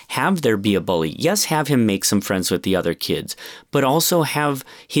yes, have there be a bully. Yes, have him make some friends with the other kids, but also have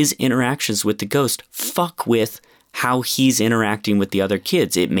his interactions with the ghost fuck with how he's interacting with the other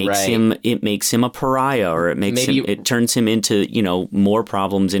kids. It makes him a pariah, or it turns him into, more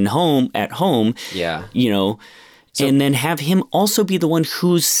problems at home. Yeah. And then have him also be the one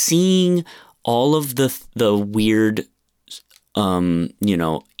who's seeing all of the weird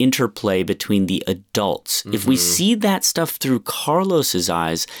interplay between the adults. Mm-hmm. If we see that stuff through Carlos's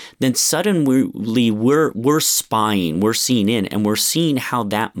eyes, then suddenly we're spying, we're seeing in, and we're seeing how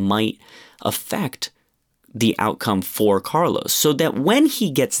that might affect the outcome for Carlos. So that when he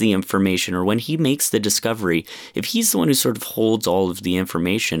gets the information, or when he makes the discovery, if he's the one who sort of holds all of the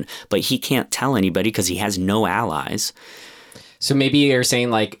information, but he can't tell anybody because he has no allies. So maybe you're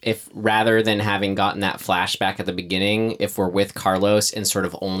saying, if rather than having gotten that flashback at the beginning, if we're with Carlos and sort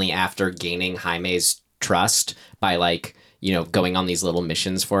of only after gaining Jaime's trust by, you know, going on these little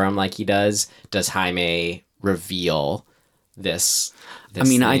missions for him like he does Jaime reveal this I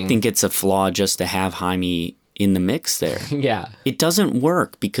mean, I thing? think it's a flaw just to have Jaime in the mix there. Yeah. It doesn't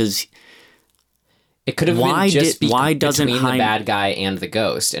work because It could have Why been just why doesn't between the Jaime- bad guy and the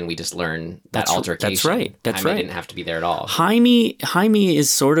ghost, and we just learn that altercation. That's right. That's Jaime right. didn't have to be there at all. Jaime is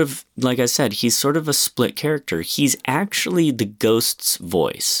sort of, like I said, he's sort of a split character. He's actually the ghost's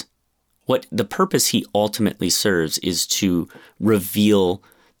voice. What the purpose he ultimately serves is to reveal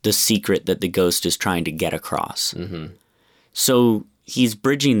the secret that the ghost is trying to get across. Mm-hmm. So he's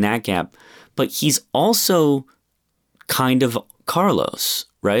bridging that gap, but he's also kind of Carlos,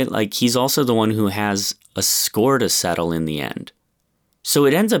 right? Like he's also the one who has a score to settle in the end. So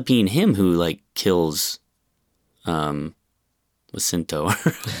it ends up being him who like kills Jacinto.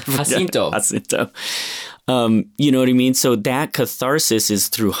 Jacinto. You know what I mean? So that catharsis is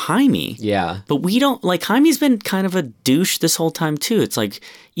through Jaime. Yeah. But we don't, like, Jaime's been kind of a douche this whole time, too. It's like,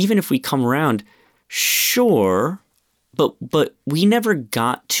 even if we come around, sure, but we never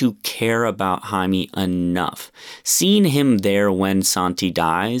got to care about Jaime enough. Seeing him there when Santi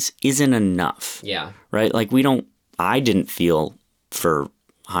dies isn't enough. Yeah. Right? Like, I didn't feel for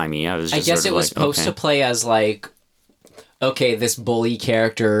Jaime. I was just I guess sort of it was like, supposed okay. to play as like, okay, this bully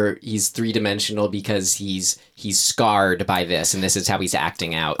character, he's three-dimensional because he's scarred by this, and this is how he's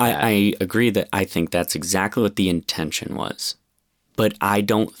acting out. I agree that I think that's exactly what the intention was. But I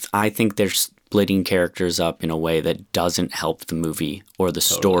think they're splitting characters up in a way that doesn't help the movie or the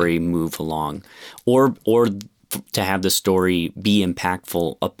story move along. Or to have the story be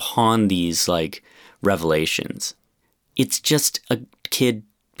impactful upon these like revelations. It's just a kid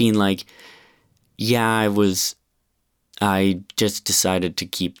being like, yeah, I just decided to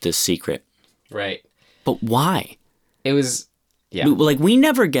keep this secret. Right. But why? It was, yeah. Like, we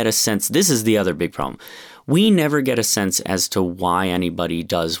never get a sense. This is the other big problem. We never get a sense as to why anybody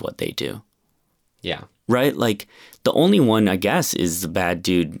does what they do. Yeah. Right? Like, the only one, I guess, is the bad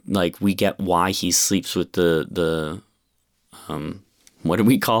dude. Like, we get why he sleeps with the what do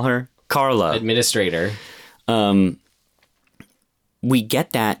we call her? Carla. Administrator. We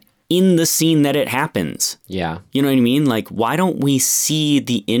get that in the scene that it happens. Yeah. You know what I mean? Like, why don't we see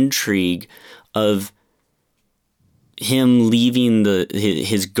the intrigue of him leaving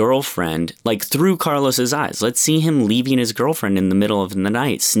his girlfriend, like through Carlos's eyes? Let's see him leaving his girlfriend in the middle of the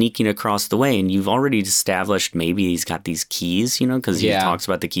night, sneaking across the way. And you've already established maybe he's got these keys, you know, because he talks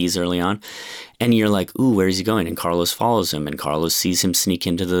about the keys early on. And you're like, ooh, where's he going? And Carlos follows him, and Carlos sees him sneak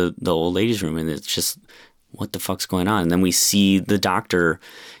into the old lady's room, and it's just, what the fuck's going on? And then we see the doctor,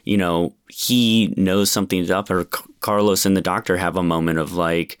 you know, he knows something's up, or Carlos and the doctor have a moment of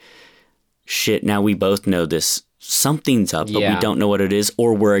like, shit, now we both know this. Something's up, but we don't know what it is,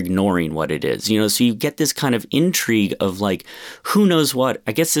 or we're ignoring what it is. You know, so you get this kind of intrigue of like, who knows what?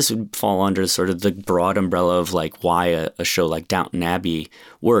 I guess this would fall under sort of the broad umbrella of like why a show like Downton Abbey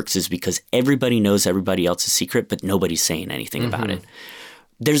works, is because everybody knows everybody else's secret, but nobody's saying anything about it.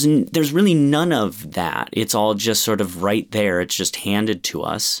 There's really none of that. It's all just sort of right there. It's just handed to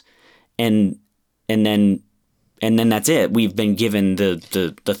us, and then that's it. We've been given the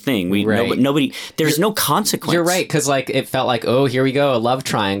thing. Nobody. There's no consequence. You're right, because like it felt like, oh, here we go, a love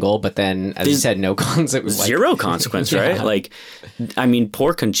triangle, but then, as you said, no consequence. Like, Zero consequence, right? Like, I mean,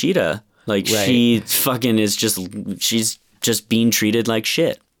 poor Conchita. Like, she fucking is she's just being treated like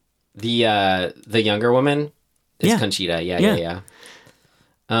shit. The younger woman is Conchita. Yeah.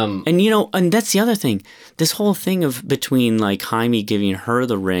 And you know, and that's the other thing. This whole thing of between like Jaime giving her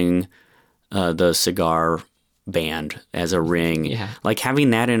the ring, the cigar band as a ring, like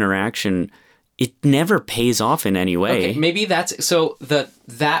having that interaction, it never pays off in any way. Okay, maybe that's so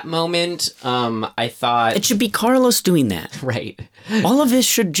that moment. I thought it should be Carlos doing that. Right. All of this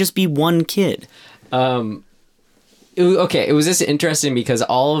should just be one kid. It was just interesting because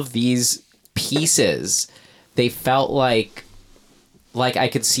all of these pieces, they felt like I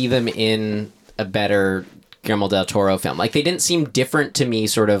could see them in a better Guillermo del Toro film. Like, they didn't seem different to me,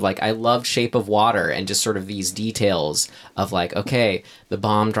 sort of like, I loved Shape of Water and just sort of these details of like, okay, the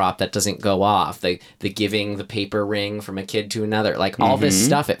bomb drop that doesn't go off, the giving the paper ring from a kid to another, like all this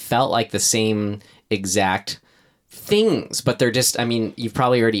stuff, it felt like the same exact things, but they're just, I mean, you've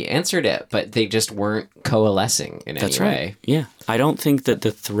probably already answered it, but they just weren't coalescing in any way. Yeah. I don't think that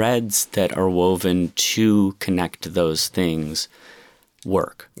the threads that are woven to connect those things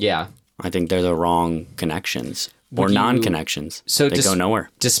work. Yeah. I think they're the wrong connections or non-connections. So they go nowhere.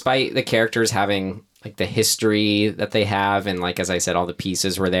 Despite the characters having like the history that they have, and like, as I said, all the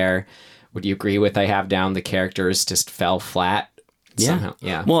pieces were there, would you agree with I have down the characters just fell flat? Yeah. Somehow?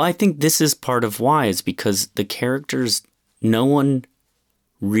 Yeah. Well, I think this is part of why, is because the characters no one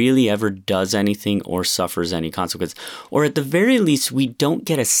really ever does anything or suffers any consequence. Or at the very least, we don't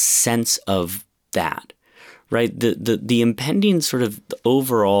get a sense of that, right? The impending sort of the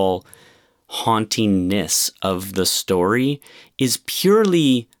overall hauntingness of the story is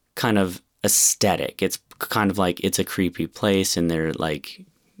purely kind of aesthetic. It's kind of like it's a creepy place and they're like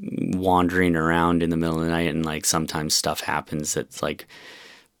wandering around in the middle of the night and like sometimes stuff happens that's like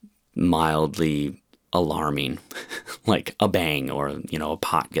mildly alarming, like a bang or, you know, a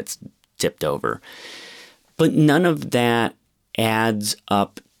pot gets tipped over. But none of that adds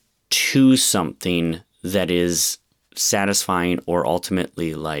up to something that is satisfying or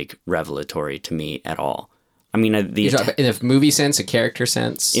ultimately like revelatory to me at all. I mean, in a movie sense, a character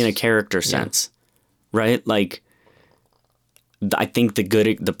sense? In a character sense, right? Like, I think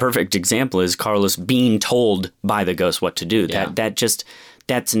the perfect example is Carlos being told by the ghost what to do. Yeah.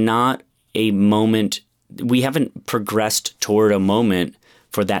 That's not a moment. We haven't progressed toward a moment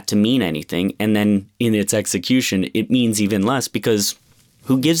for that to mean anything. And then in its execution, it means even less because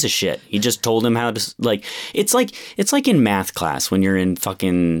who gives a shit? He just told him how to, like, it's like in math class when you're in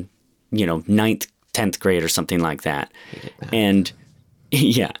fucking, you know, 9th, 10th grade or something like that. And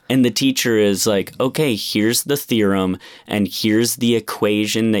yeah. And the teacher is like, okay, here's the theorem and here's the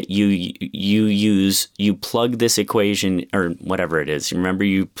equation that you use. You plug this equation or whatever it is. Remember,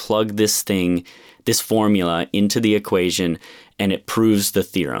 you plug this formula into the equation and it proves the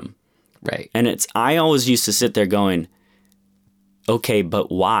theorem. Right. And I always used to sit there going, okay,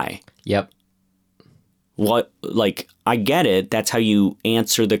 but why? Yep. What, like, I get it. That's how you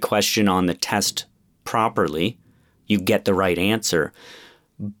answer the question on the test properly. You get the right answer.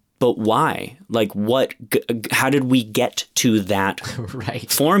 But why? Like, how did we get to that right.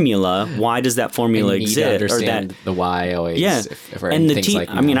 formula? Why does that formula exist? exist? Understand the why always. Yeah. If and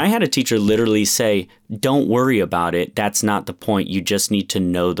I mean, I had a teacher literally say, don't worry about it. That's not the point. You just need to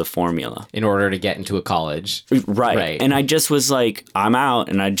know the formula. In order to get into a college. Right. And I just was like, I'm out.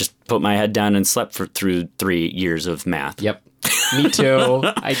 And I just put my head down and slept through 3 years of math. Yep. Me too.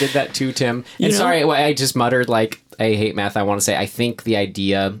 I did that too, Tim. And sorry, I just muttered like, I hate math. I want to say, I think the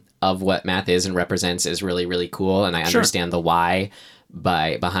idea of what math is and represents is really, really cool. And I understand the why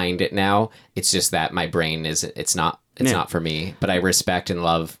behind it now. It's just that my brain it's not for me. But I respect and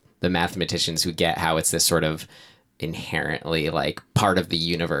love the mathematicians who get how it's this sort of inherently like part of the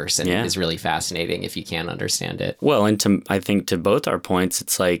universe and is really fascinating if you can understand it. Well, and I think to both our points,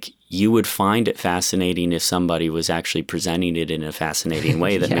 it's like you would find it fascinating if somebody was actually presenting it in a fascinating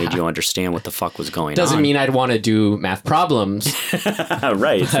way that made you understand what the fuck was going on. Doesn't mean I'd want to do math problems.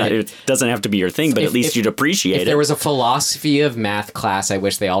 Right. It doesn't have to be your thing, but at least you'd appreciate it. If there was a philosophy of math class, I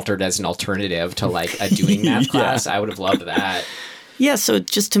wish they altered as an alternative to like a doing math class. I would have loved that. Yeah, so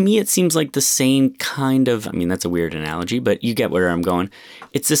just to me, it seems like the same kind of, I mean, that's a weird analogy, but you get where I'm going.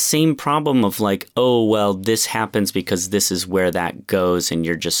 It's the same problem of like, oh, well, this happens because this is where that goes. And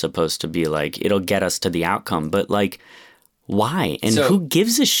you're just supposed to be like, it'll get us to the outcome. But like, why? And who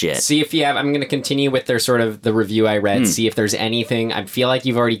gives a shit? See if you have, I'm going to continue with their sort of the review I read, see if there's anything. I feel like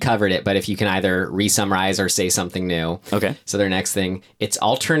you've already covered it, but if you can either re-summarize or say something new. Okay. So their next thing, it's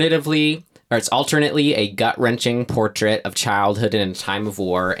alternately a gut-wrenching portrait of childhood in a time of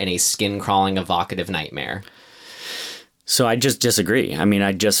war and a skin-crawling evocative nightmare. So I just disagree. I mean,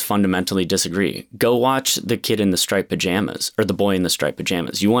 I just fundamentally disagree. Go watch The Kid in the Striped Pajamas or The Boy in the Striped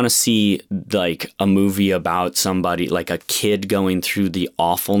Pajamas. You want to see like a movie about somebody, like a kid going through the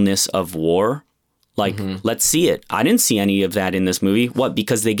awfulness of war? Like, let's see it. I didn't see any of that in this movie. What?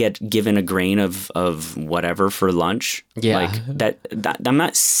 Because they get given a grain of whatever for lunch? Yeah. Like that I'm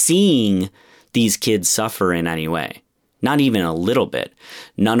not seeing these kids suffer in any way. Not even a little bit.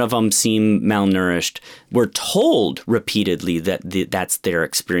 None of them seem malnourished. We're told repeatedly that that's their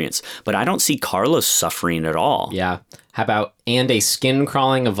experience. But I don't see Carlos suffering at all. Yeah. How about, and a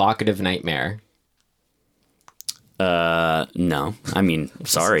skin-crawling evocative nightmare? No. I mean,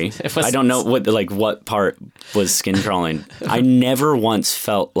 sorry. I don't know what part was skin crawling. I never once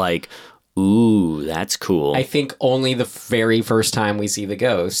felt like, ooh, that's cool. I think only the very first time we see the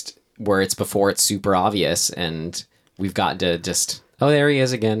ghost, where it's before it's super obvious, and we've got to just, oh, there he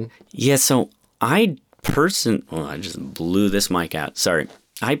is again. Yeah, so I just blew this mic out. Sorry.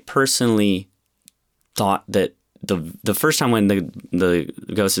 I personally thought that the first time when the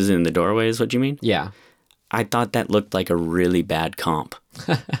ghost is in the doorway is what you mean? Yeah. I thought that looked like a really bad comp.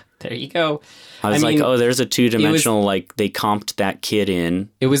 There you go. I was like, oh, there's a two-dimensional, like, they comped that kid in.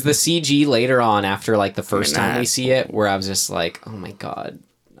 It was the CG later on after, like, the first time we see it, where I was just like, oh my God,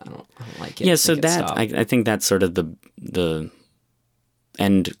 I don't like it. Yeah, so I think that's sort of the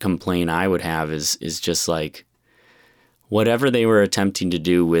end complaint I would have is just like, whatever they were attempting to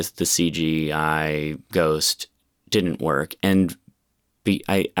do with the CGI ghost didn't work. And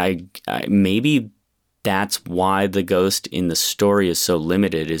I maybe that's why the ghost in the story is so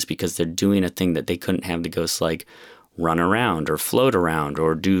limited, is because they're doing a thing that they couldn't have the ghost like run around or float around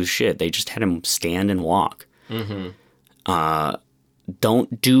or do shit. They just had him stand and walk.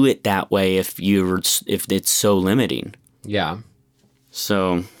 Don't do it that way if it's so limiting. Yeah.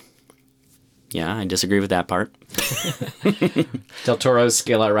 So, yeah, I disagree with that part. Del Toro's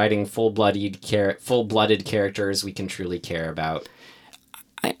skill at writing full-blooded characters we can truly care about.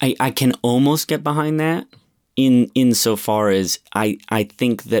 I can almost get behind that in so far as I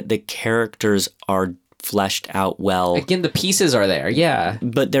think that the characters are fleshed out well. Again, the pieces are there, yeah.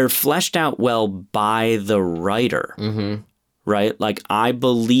 But they're fleshed out well by the writer. Mm-hmm. Right? Like, I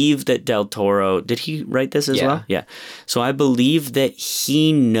believe that Del Toro... Did he write this as well? Yeah. So I believe that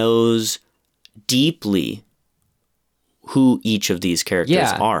he knows deeply who each of these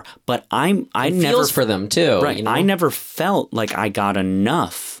characters are. But I never... feels for them, too. Right. You know? I never felt like I got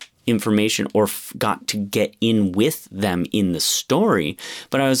enough information or got to get in with them in the story.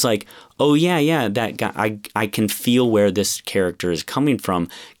 But I was like, oh, yeah, that guy... I can feel where this character is coming from.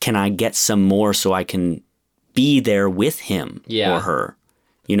 Can I get some more so I can... be there with him or her,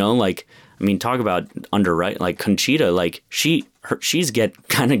 you know, like, I mean, talk about underwrite, like Conchita, like she's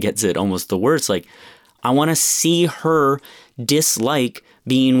kind of gets it almost the worst. Like, I want to see her dislike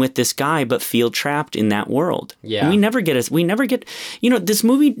being with this guy, but feel trapped in that world. Yeah. And we never get, you know, this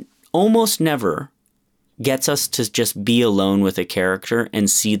movie almost never gets us to just be alone with a character and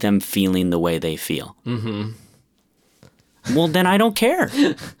see them feeling the way they feel. Mm-hmm. Well, then I don't care.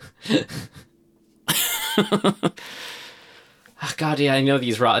 God, yeah, I know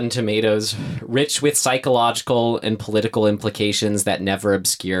these Rotten Tomatoes, rich with psychological and political implications that never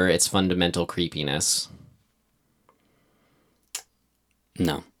obscure its fundamental creepiness.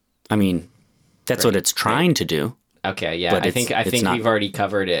 No, I mean, that's what it's trying to do. Okay, yeah, I think we've already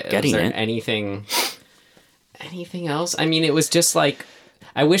covered it. Getting Was there it. anything else? I mean, it was just like,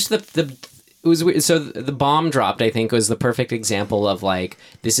 I wish it was weird. So the bomb dropped, I think, was the perfect example of like,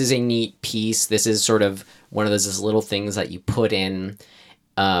 this is a neat piece. This is sort of one of those little things that you put in.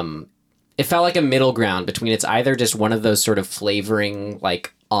 It felt like a middle ground between, it's either just one of those sort of flavoring,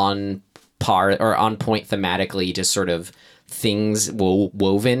 like on par or on point thematically, just sort of things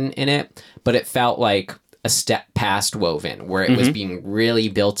woven in it, but it felt like a step past woven, where it was being really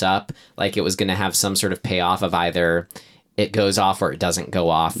built up, like it was going to have some sort of payoff of either it goes off or it doesn't go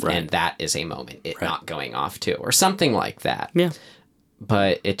off, and that is a moment, not going off too, or something like that. Yeah.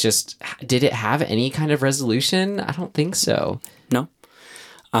 But it just, did it have any kind of resolution? I don't think so. No.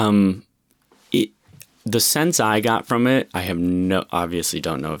 The sense I got from it, obviously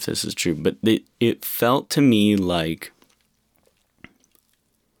don't know if this is true, but it felt to me like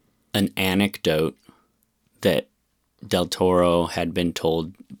an anecdote that Del Toro had been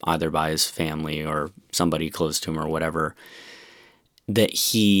told either by his family or somebody close to him or whatever, that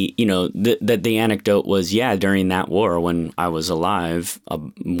he, you know, that the anecdote was, during that war when I was alive,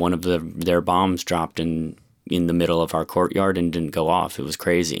 one of their bombs dropped in the middle of our courtyard and didn't go off. It was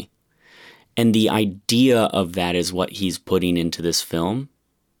crazy. And the idea of that is what he's putting into this film,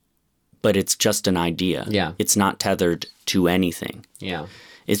 but it's just an idea. Yeah. It's not tethered to anything. Yeah.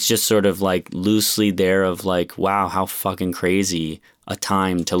 It's just sort of like loosely there of like, wow, how fucking crazy a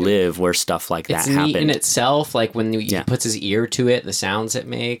time to live where stuff like that happened. It's neat in itself, like when he puts his ear to it, the sounds it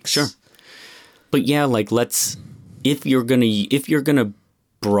makes. Sure. But yeah, like if you're gonna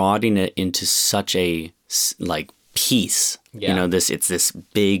broaden it into such a like piece, you know, it's this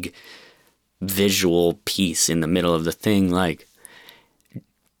big visual piece in the middle of the thing, like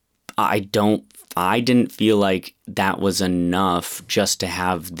I didn't feel like that was enough just to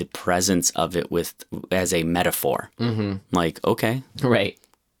have the presence of it as a metaphor. Mm-hmm. Like, okay. Right.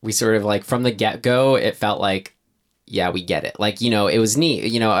 We sort of like, from the get-go, it felt like, yeah, we get it. Like, you know, it was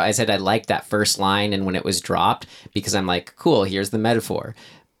neat. You know, I said I liked that first line, and when it was dropped, because I'm like, cool, here's the metaphor.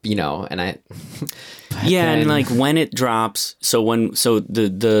 You know, and I... Yeah, and like when it drops, so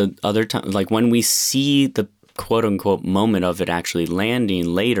the other time, like when we see the quote unquote moment of it actually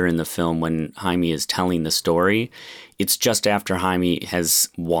landing later in the film when Jaime is telling the story, it's just after Jaime has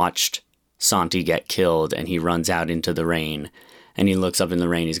watched Santi get killed and he runs out into the rain and he looks up in the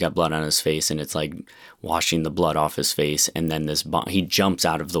rain, he's got blood on his face and it's like washing the blood off his face, and then this bomb, he jumps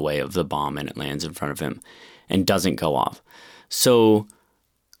out of the way of the bomb and it lands in front of him and doesn't go off. So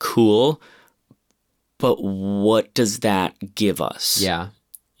cool, but what does that give us? Yeah.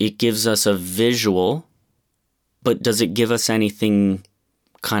 It gives us a visual, but does it give us anything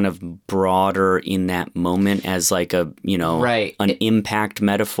kind of broader in that moment as like a, you know, Right. an impact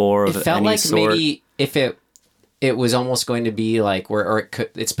metaphor of It felt any like sort. maybe if it was almost going to be like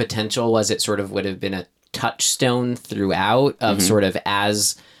its potential was it sort of would have been a touchstone throughout of sort of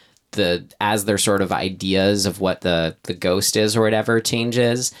as their sort of ideas of what the ghost is or whatever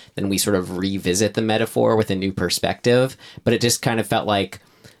changes, then we sort of revisit the metaphor with a new perspective. But it just kind of felt like,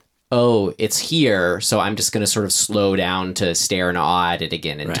 oh, it's here, so I'm just going to sort of slow down to stare in awe at it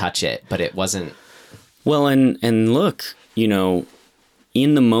again and touch it. But it wasn't. Well, and look, you know,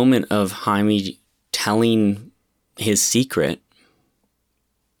 in the moment of Jaime telling his secret,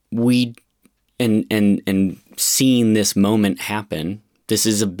 we and seeing this moment happen, this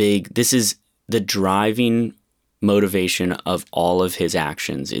is the driving motivation of all of his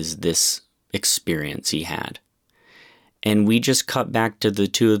actions is this experience he had. And we just cut back to the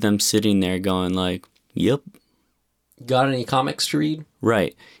two of them sitting there going like, yep. Got any comics to read?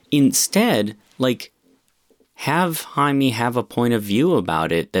 Right. Instead, like, have Jaime have a point of view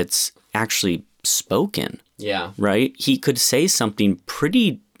about it that's actually spoken, Yeah. right? He could say something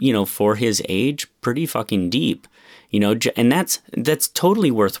pretty, you know, for his age, pretty fucking deep, you know, and that's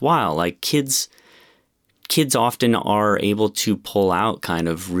totally worthwhile. Like kids often are able to pull out kind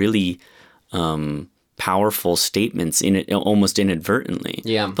of really powerful statements in it almost inadvertently.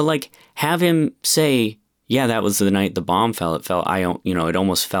 Yeah. But like have him say, yeah, that was the night the bomb fell. It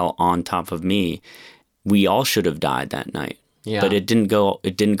almost fell on top of me. We all should have died that night. Yeah. But it didn't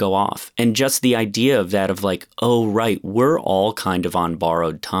go off. And just the idea of that of like, oh right, we're all kind of on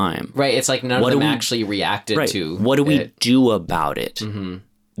borrowed time. Right. It's like none of them actually reacted to What do we it. do about it? Mm-hmm.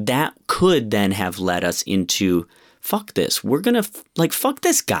 That could then have led us into, fuck this. We're going to fuck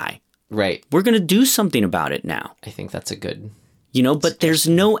this guy. Right. We're going to do something about it now. I think that's a good. You know, but there's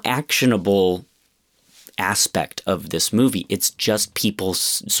no actionable aspect of this movie. It's just people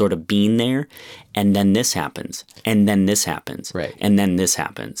sort of being there, and then this happens, and then this happens, Right. and then this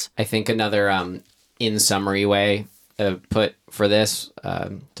happens. I think another in summary way to put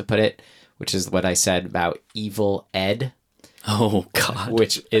it, which is what I said about Evil Ed, Oh God,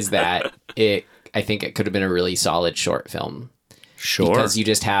 which is that I think it could have been a really solid short film. sure. Because you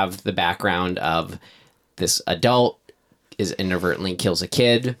just have the background of this adult is inadvertently kills a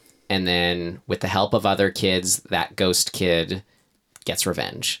kid, and then with the help of other kids, that ghost kid gets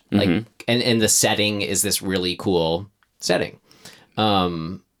revenge. Mm-hmm. Like, and the setting is this really cool setting.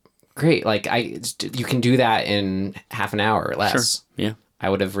 Great. Like you can do that in half an hour or less. Sure. Yeah, I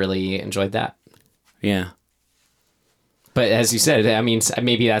would have really enjoyed that. yeah. But as you said, I mean,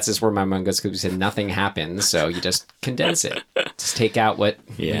 maybe that's just where my mind goes, because you said nothing happens, so you just condense it. Just take out when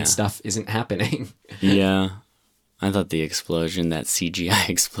stuff isn't happening. Yeah. I thought the explosion, that CGI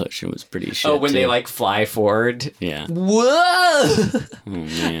explosion, was pretty shit. Oh, when they too. like fly forward. Yeah. Whoa! Oh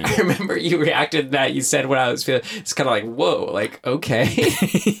man. I remember you reacted that. You said what I was feeling. It's kind of like, whoa, like, okay.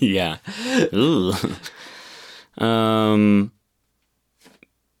 Yeah. Ooh.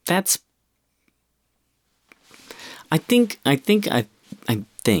 That's. I think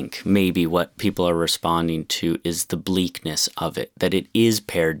maybe what people are responding to is the bleakness of it. That it is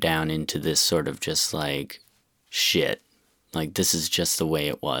pared down into this sort of just like shit. Like this is just the way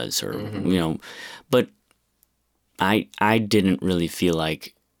it was, or you know. But I didn't really feel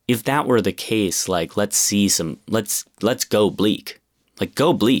like if that were the case, like let's go bleak. Like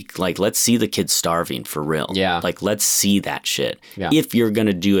go bleak. Like let's see the kids starving for real. Yeah. Like let's see that shit. Yeah. If you're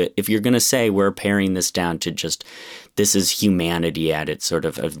gonna do it, if you're gonna say we're paring this down to just this is humanity at its sort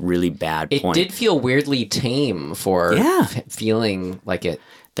of a really bad point. It did feel weirdly tame for feeling like it.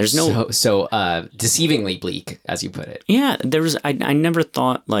 There's no so deceivingly bleak, as you put it. Yeah, there was. I never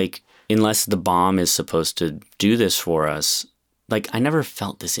thought like unless the bomb is supposed to do this for us. Like I never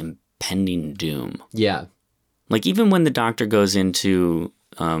felt this impending doom. Yeah. Like even when the doctor goes into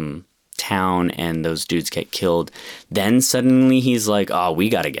town and those dudes get killed, then suddenly he's like, "Oh, we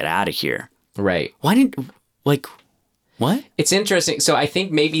got to get out of here." Right. Why didn't like what? It's interesting. So I think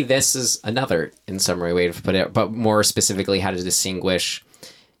maybe this is another, in summary, way to put it, but more specifically, how to distinguish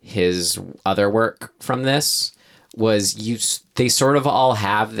his other work from this was they sort of all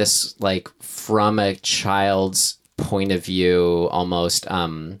have this like from a child's point of view, almost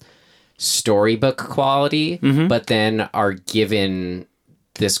storybook quality, but then are given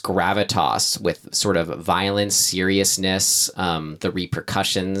this gravitas with sort of violence, seriousness, the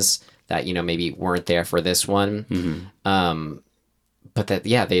repercussions that, you know, maybe weren't there for this one. But that,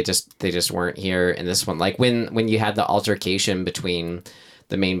 yeah, they just weren't here in this one. Like when you had the altercation between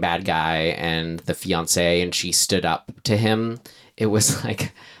the main bad guy and the fiance and she stood up to him, it was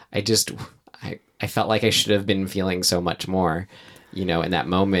like, I felt like I should have been feeling so much more. you know, in that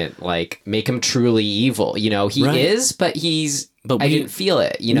moment, like make him truly evil. You know, he Right. is, but I didn't feel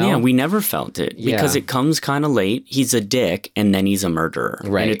it, you know? Yeah, we never felt it because Yeah. it comes kind of late. He's a dick and then he's a murderer.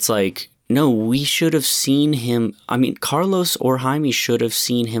 Right. And it's like, no, we should have seen him. I mean, Carlos or Jaime should have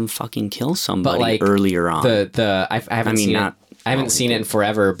seen him fucking kill somebody like, earlier on. I haven't seen not- it. I haven't seen it in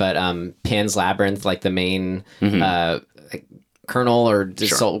forever, but Pan's Labyrinth, like the main like, colonel or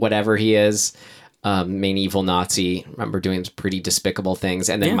whatever he is, main evil Nazi, remember doing some pretty despicable things.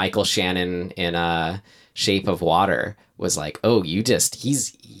 And then Yeah. Michael Shannon in Shape of Water was like, oh,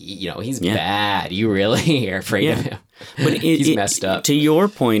 he's bad. You really are afraid of him. But he's messed up. To your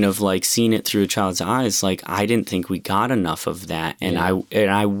point of like seeing it through a child's eyes, like I didn't think we got enough of that, and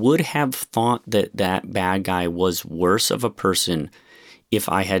I would have thought that bad guy was worse of a person if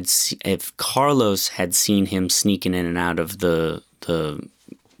Carlos had seen him sneaking in and out of the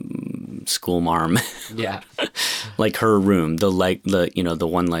school marm, Yeah. like her room, the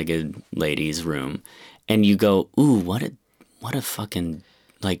one-legged lady's room, and you go, ooh, what a fucking,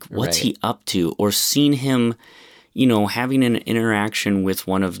 like, what's Right. he up to? Or seen him, you know, having an interaction with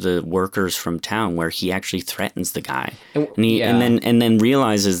one of the workers from town where he actually threatens the guy, and then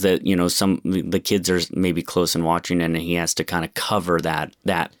realizes that, you know, the kids are maybe close and watching, and he has to kind of cover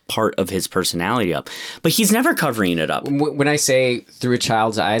that part of his personality up, but he's never covering it up. When I say through a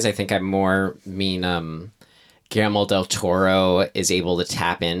child's eyes, I think I more mean Guillermo del Toro is able to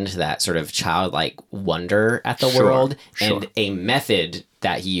tap into that sort of childlike wonder at the world, and a method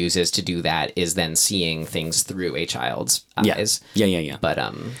that he uses to do that is then seeing things through a child's eyes. Yeah.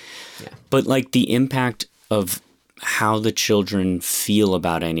 But like the impact of how the children feel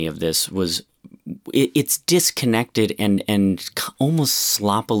about any of this was, it's disconnected and almost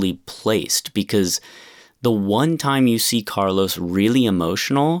sloppily placed, because the one time you see Carlos really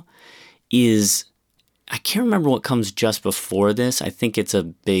emotional is, I can't remember what comes just before this. I think it's a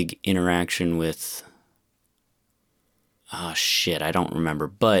big interaction with, oh shit, I don't remember.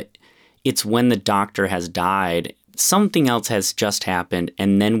 But it's when the doctor has died. Something else has just happened.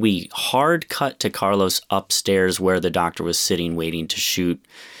 And then we hard cut to Carlos upstairs where the doctor was sitting waiting to shoot,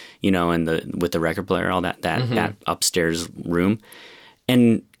 you know, with the record player, all that upstairs room.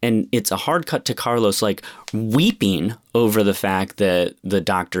 And it's a hard cut to Carlos like weeping over the fact that the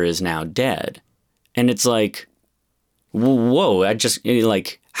doctor is now dead. And it's like, whoa,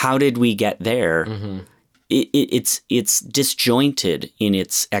 how did we get there? Mm-hmm. It's disjointed in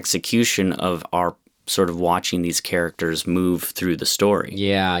its execution of our sort of watching these characters move through the story.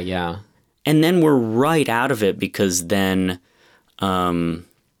 Yeah. And then we're right out of it because then the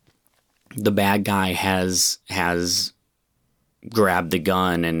bad guy has grabbed the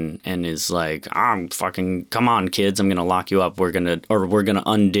gun and is like, come on, kids, I'm gonna lock you up. We're gonna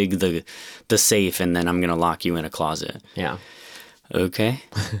undig the safe, and then I'm gonna lock you in a closet. Yeah. Okay.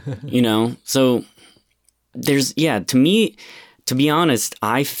 You know, so to me, to be honest,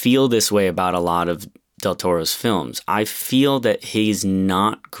 I feel this way about a lot of Del Toro's films. I feel that he's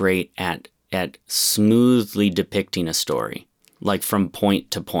not great at smoothly depicting a story, like from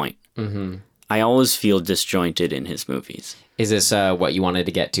point to point. Mm-hmm. I always feel disjointed in his movies. Is this what you wanted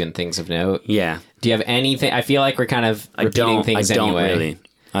to get to in Things of Note? Yeah. Do you have anything? I feel like we're kind of repeating things anyway. Really.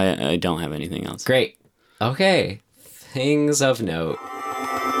 I don't have anything else. Great. Okay. Things of Note.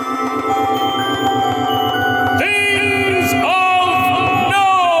 Things of Note!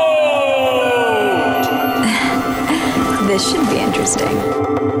 This should be interesting.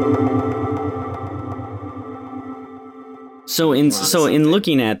 So in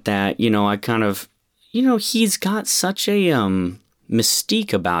looking at that, you know, I kind of, you know, he's got such a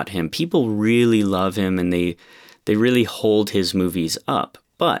mystique about him. People really love him, and they really hold his movies up.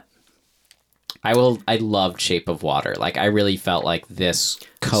 But I loved Shape of Water. Like, I really felt like this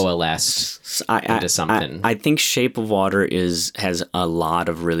coalesced into something. I think Shape of Water has a lot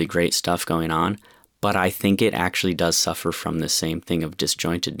of really great stuff going on, but I think it actually does suffer from the same thing of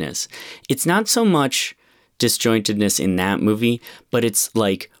disjointedness. It's not so much disjointedness in that movie, but it's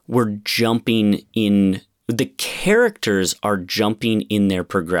like we're jumping in, the characters are jumping in their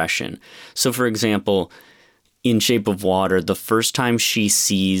progression. So for example, in Shape of Water, the first time she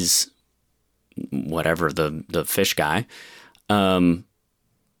sees whatever, the fish guy,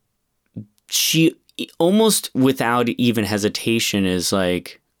 she almost without even hesitation is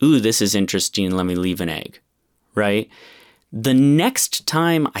like, ooh, this is interesting, let me leave an egg, right? The next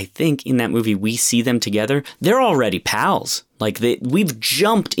time, I think, in that movie, we see them together, they're already pals. Like, we've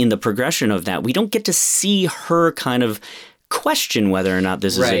jumped in the progression of that. We don't get to see her kind of question whether or not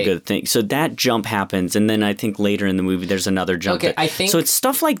this is a good thing. So that jump happens, and then I think later in the movie, there's another jump. Okay, I think... So it's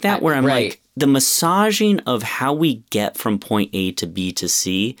stuff like that where I'm like, the massaging of how we get from point A to B to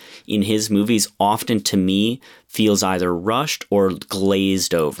C in his movies often, to me, feels either rushed or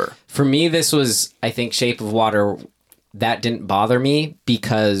glazed over. For me, this was, I think, Shape of Water. That didn't bother me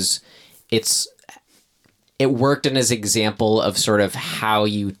because it worked in as example of sort of how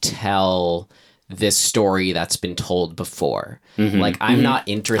you tell this story that's been told before. Like, I'm not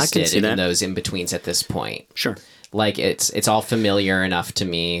interested in those in-betweens at this point. Sure. Like, it's all familiar enough to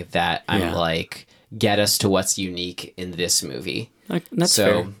me that I'm like, get us to what's unique in this movie. That's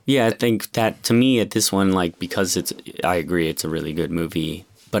fair. Yeah, I think that, to me, at this one, like, because I agree, it's a really good movie,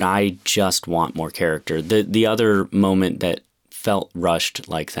 but I just want more character. The other moment that felt rushed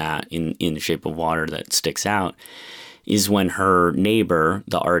like that in Shape of Water that sticks out is when her neighbor,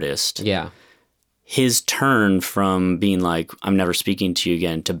 the artist, his turn from being like, I'm never speaking to you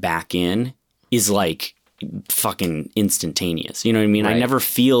again, to back in is like fucking instantaneous. You know what I mean? Right. I never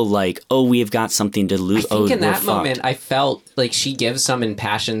feel like, oh, we have got something to lose. I think in that moment, I felt like she gives some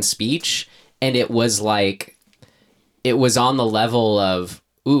impassioned speech, and it was like, it was on the level of,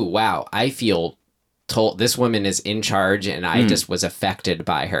 ooh, wow, I feel told this woman is in charge, and I just was affected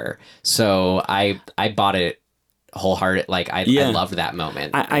by her. So I bought it wholehearted. Like, I loved that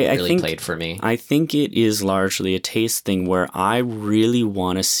moment. It really played for me. I think it is largely a taste thing where I really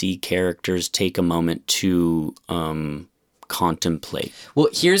want to see characters take a moment to contemplate. Well,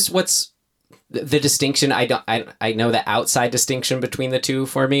 here's what's the distinction. I know the outside distinction between the two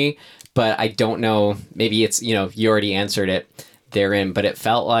for me, but I don't know. Maybe it's, you already answered it therein, but it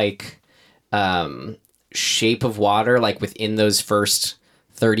felt like Shape of Water, like within those first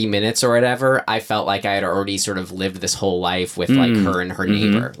 30 minutes or whatever, I felt like I had already sort of lived this whole life with like her and her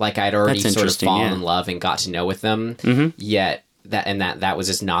neighbor. Like, I'd already sort of fallen in love and got to know with them. Yet that was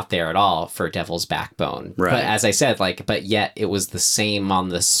just not there at all for Devil's Backbone. Right. But as I said, like, but yet it was the same on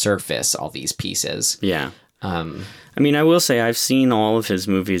the surface, all these pieces. Yeah. I mean, I will say I've seen all of his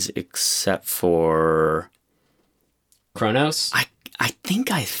movies except for Cronos. I think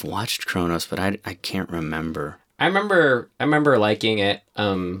I've watched Cronos, but I can't remember. I remember liking it,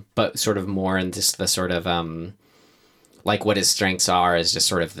 but sort of more in just the sort of like what his strengths are is just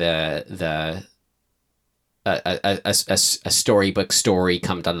sort of a storybook story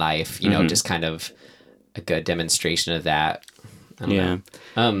come to life, just kind of a good demonstration of that. Yeah.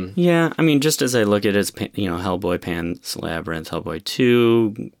 I mean, just as I look at it, Hellboy, Pan's Labyrinth, Hellboy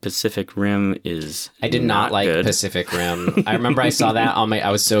 2, Pacific Rim is I did not like good. Pacific Rim. I remember I saw that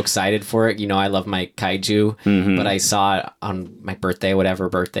I was so excited for it. I love my kaiju, but I saw it on my birthday, whatever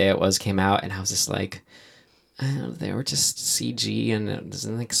birthday it was, came out, and I was just like, they were just CG and it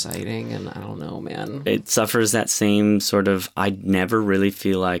wasn't exciting, and I don't know, man. It suffers that same sort of, I never really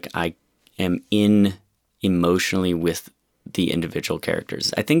feel like I am in emotionally with the individual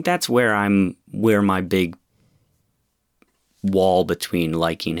characters. I think that's where my big wall between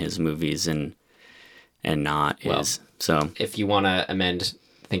liking his movies and not is. So if you want to amend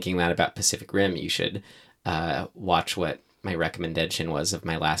thinking that about Pacific Rim, you should watch what my recommendation was of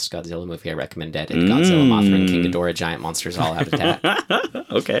my last Godzilla movie I recommended, Godzilla, Mothra, and King Ghidorah, Giant Monsters All Habitat.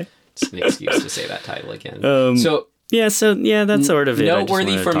 Okay. Just an excuse to say that title again. That's sort of it.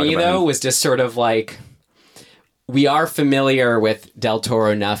 Noteworthy for me, though, was just sort of like, we are familiar with Del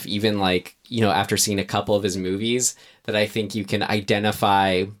Toro enough, even like, after seeing a couple of his movies, that I think you can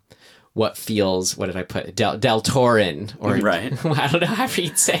identify what feels, what did I put? Del Torin, or right. I don't know how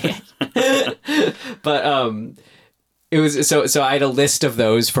you'd say it. But it was so I had a list of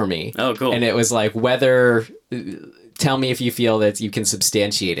those for me. Oh, cool. And it was like, tell me if you feel that you can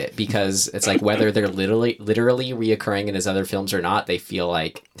substantiate it, because it's like whether they're literally reoccurring in his other films or not, they feel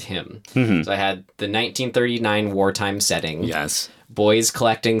like him. So I had the 1939 wartime setting. Yes. Boys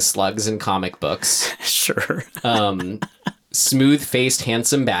collecting slugs and comic books. Sure. Smooth-faced,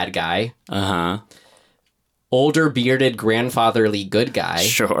 handsome bad guy. Uh-huh. Older, bearded, grandfatherly good guy.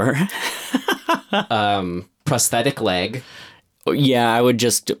 Sure. Prosthetic leg. Yeah, I would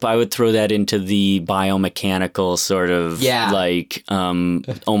throw that into the biomechanical sort of like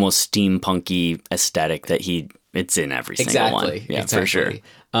almost steampunky aesthetic that it's in every single one. Yeah, exactly. For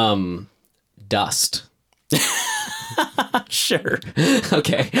sure. Dust. Sure.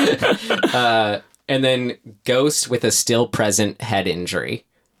 Okay. And then Ghost with a still present head injury.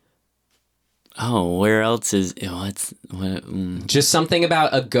 Oh, where else is Just something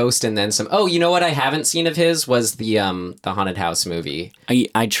about a ghost and then some. Oh, you know what I haven't seen of his was the Haunted House movie.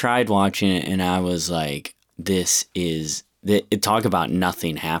 I tried watching it and I was like, this is talk about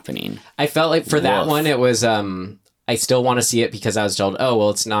nothing happening. I felt like for that one it was I still want to see it because I was told, oh well,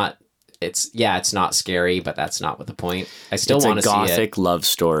 it's not it's not scary, but that's not what the point. I still It's a want to see it. gothic love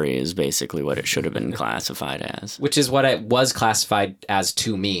story is basically what it should have been classified as. Which is what it was classified as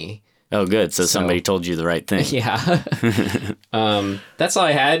to me. Oh, good. So somebody told you the right thing. Yeah. That's all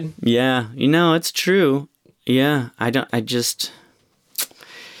I had. Yeah, it's true. Yeah,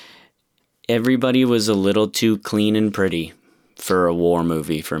 everybody was a little too clean and pretty for a war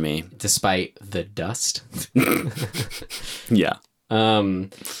movie for me. Despite the dust. Yeah.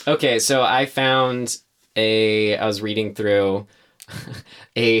 Okay, so I found I was reading through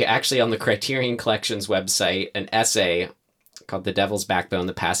actually on the Criterion Collection's website, an essay called The Devil's Backbone,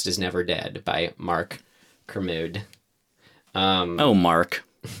 The Past is Never Dead by Mark Kermode. Oh, Mark.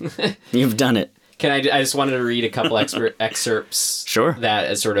 You've done it. I just wanted to read a couple excerpts. Sure. That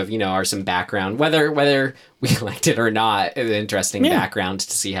is sort of, are some background, whether we liked it or not, an interesting background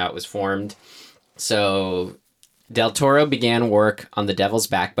to see how it was formed. So Del Toro began work on The Devil's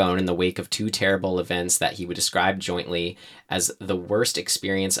Backbone in the wake of two terrible events that he would describe jointly as the worst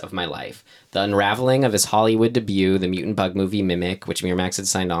experience of my life. The unraveling of his Hollywood debut, the mutant bug movie Mimic, which Miramax had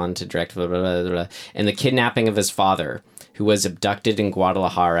signed on to direct, blah, blah, blah, blah, and the kidnapping of his father, who was abducted in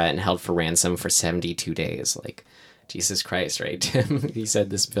Guadalajara and held for ransom for 72 days. Like, Jesus Christ, right, Tim? He said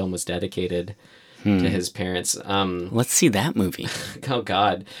this film was dedicated to his parents. Let's see that movie. Oh,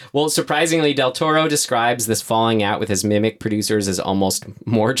 God. Well, surprisingly, Del Toro describes this falling out with his Mimic producers as almost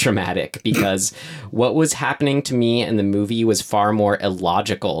more traumatic because what was happening to me in the movie was far more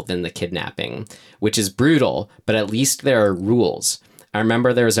illogical than the kidnapping, which is brutal, but at least there are rules. I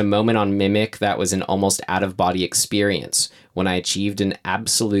remember there was a moment on Mimic that was an almost out-of-body experience when I achieved an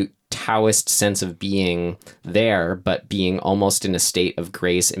absolute Taoist sense of being there, but being almost in a state of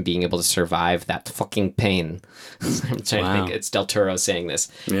grace and being able to survive that fucking pain. I'm trying to think. It's Del Toro saying this.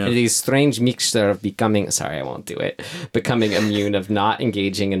 Yeah. And these strange mixture of becoming... Sorry, I won't do it. Becoming immune, of not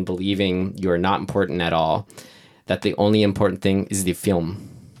engaging and believing you are not important at all. That the only important thing is the film.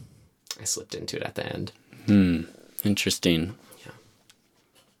 I slipped into it at the end. Interesting.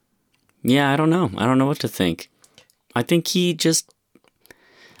 Yeah, I don't know. I don't know what to think. I think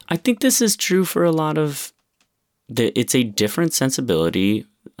I think this is true for a lot of... It's a different sensibility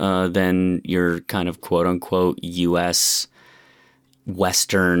than your kind of quote-unquote U.S.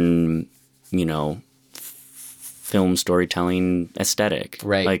 Western, film storytelling aesthetic.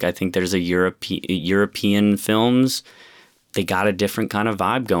 Right. Like, I think there's a European films, they got a different kind of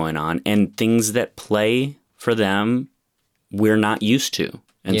vibe going on. And things that play for them, we're not used to.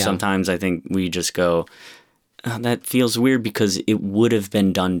 And sometimes I think we just go, oh, that feels weird because it would have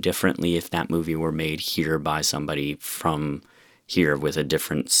been done differently if that movie were made here by somebody from here with a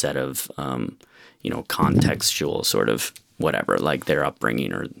different set of, contextual sort of whatever, like their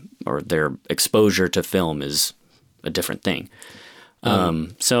upbringing or their exposure to film is a different thing.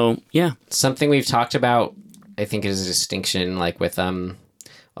 So, yeah. Something we've talked about, I think, is a distinction, like with,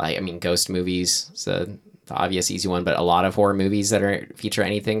 ghost movies. So the obvious easy one, but a lot of horror movies that feature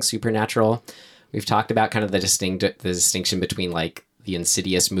anything supernatural. We've talked about kind of the distinction between like the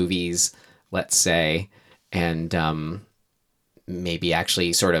Insidious movies, let's say, and maybe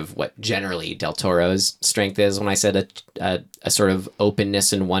actually sort of what generally Del Toro's strength is. When I said a sort of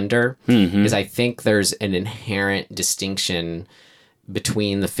openness and wonder, is I think there's an inherent distinction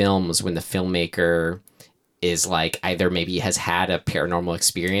between the films when the filmmaker is like either maybe has had a paranormal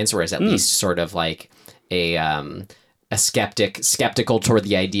experience or is at least sort of like a skeptical toward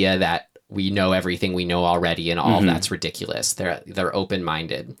the idea that we know everything we know already and all that's ridiculous. They're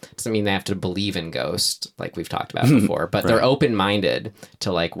open-minded. Doesn't mean they have to believe in ghosts like we've talked about before, but they're open-minded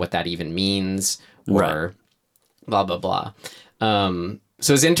to like what that even means or blah, blah, blah.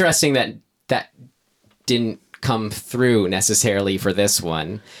 So it's interesting that didn't come through necessarily for this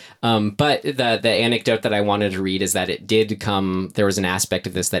one. But the anecdote that I wanted to read is that there was an aspect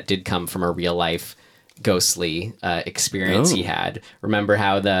of this that did come from a real life ghostly experience he had. Remember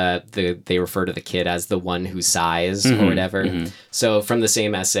how they refer to the kid as the one who sighs or whatever. So from the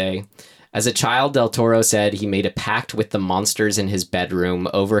same essay, as a child, Del Toro said he made a pact with the monsters in his bedroom,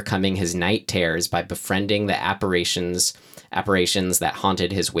 overcoming his night terrors by befriending the apparitions that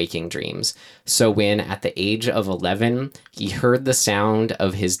haunted his waking dreams. So when, at the age of 11, he heard the sound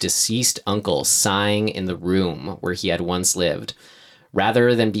of his deceased uncle sighing in the room where he had once lived,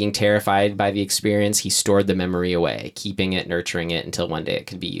 rather than being terrified by the experience, he stored the memory away, keeping it, nurturing it until one day it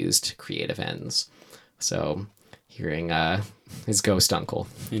could be used to creative ends. So, hearing his ghost uncle.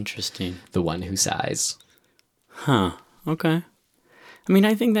 Interesting. The one who sighs. Huh. Okay. I mean,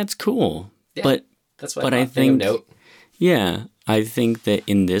 I think that's cool. Yeah, but that's what I think. Note. Yeah, I think that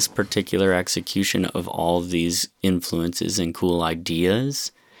in this particular execution of all of these influences and cool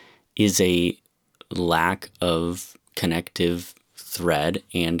ideas, is a lack of connective thread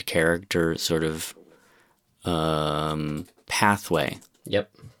and character sort of pathway.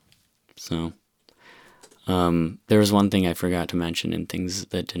 Yep. So there was one thing I forgot to mention in things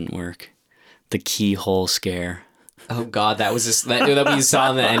that didn't work. The keyhole scare. Oh God, that was just that we saw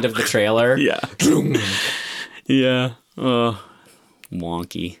in the end of the trailer. Yeah. Yeah.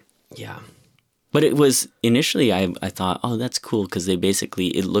 Wonky. Yeah. But it was initially I thought, oh, that's cool because they basically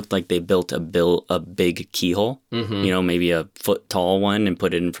it looked like they built a big keyhole, Mm-hmm. you know, maybe a foot tall one, and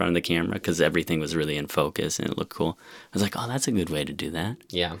put it in front of the camera because everything was really in focus and it looked cool. I was like, oh, that's a good way to do that.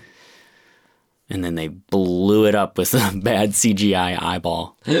 Yeah. And then they blew it up with a bad CGI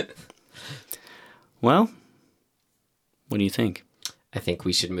eyeball. Well, what do you think? I think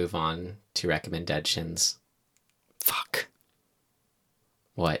we should move on to recommendations. Fuck.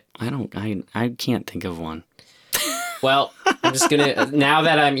 What? I can't think of one. Well, I'm just gonna now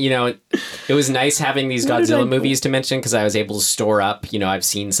that I'm, it was nice having these Godzilla movies to mention because I was able to store up. I've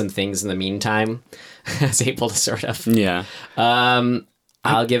seen some things in the meantime. I was able to sort of. Yeah.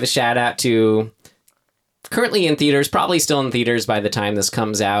 I'll give a shout out to currently in theaters, probably still in theaters by the time this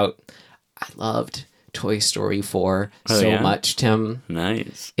comes out. I loved Toy Story 4 much, Tim.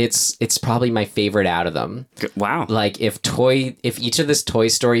 Nice. It's probably my favorite out of them. Wow. Like if each of this Toy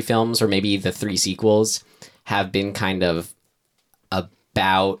Story films or maybe the 3 sequels have been kind of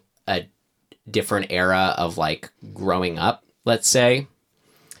about a different era of like growing up, let's say,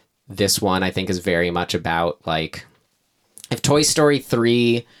 this one I think is very much about like if Toy Story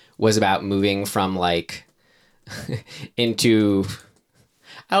 3 was about moving from like into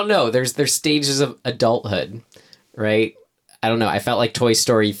I don't know, there's stages of adulthood, right? I don't know. I felt like Toy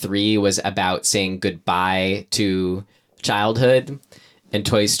Story 3 was about saying goodbye to childhood, and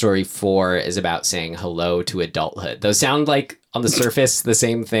Toy Story 4 is about saying hello to adulthood. Those sound like on the surface the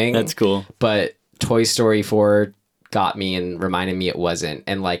same thing. That's cool. But Toy Story 4 got me and reminded me it wasn't.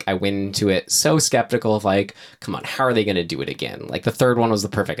 And like I went into it so skeptical of like, come on, how are they going to do it again? Like the third one was the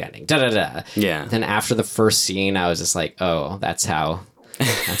perfect ending. Da da da. Yeah. Then after the first scene, I was just like, oh, that's how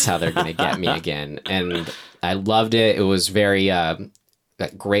they're going to get me again. And I loved it. It was very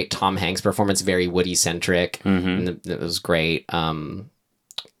that great Tom Hanks performance, very Woody centric. Mm-hmm. And it was great. Go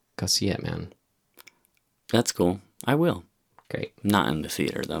see it, man. That's cool. I will. Great. Not in the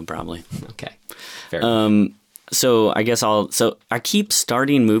theater though, probably. Okay. Fair. So I guess I keep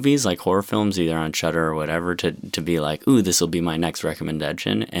starting movies like horror films either on Shudder or whatever to be like, ooh, this will be my next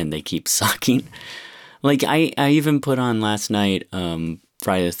recommendation, and they keep sucking. Like I even put on last night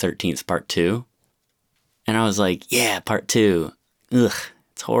Friday the 13th Part 2, and I was like, yeah, Part 2. Ugh,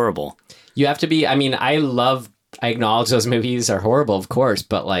 it's horrible. You have to be. I mean, I acknowledge those movies are horrible, of course,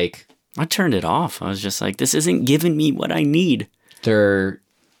 but like I turned it off. I was just like, this isn't giving me what I need.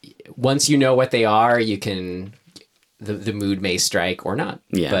 Once you know what they are, you can. The mood may strike or not.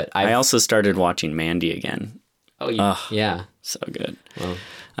 Yeah. But I also started watching Mandy again. Oh, yeah. So good. Well,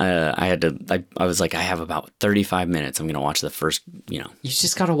 I was like, I have about 35 minutes. I'm going to watch the first, You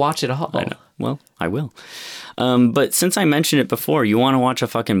just got to watch it all. I know. Well, I will. But since I mentioned it before, you want to watch a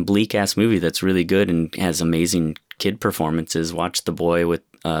fucking bleak ass movie that's really good and has amazing kid performances, watch The Boy with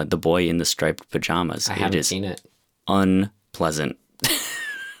The Boy in the Striped Pajamas. I haven't seen it. Unpleasant.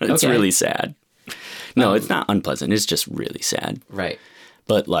 It's Okay. really sad. No, it's not unpleasant. It's just really sad. Right.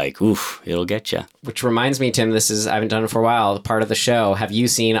 But like, oof, it'll get you. Which reminds me, Tim, I haven't done it for a while, part of the show. Have you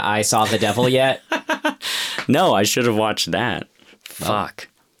seen I Saw the Devil yet? No, I should have watched that. Fuck.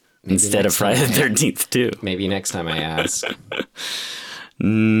 Instead of Friday the 13th, too. Maybe next time I ask.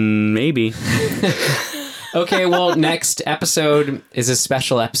 Maybe. Okay, well, next episode is a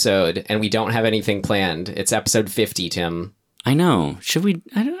special episode, and we don't have anything planned. It's episode 50, Tim. I know. Should we?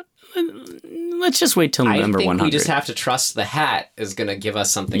 Let's just wait till November 100. I think we just have to trust the hat is going to give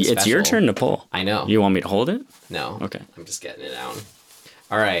us something special. It's your turn to pull. I know. You want me to hold it? No. Okay. I'm just getting it down.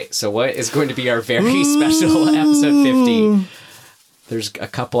 All right, so what is going to be our very special episode 50? There's a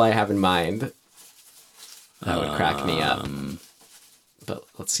couple I have in mind that would crack me up. But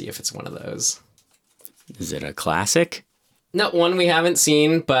let's see if it's one of those. Is it a classic? No, one we haven't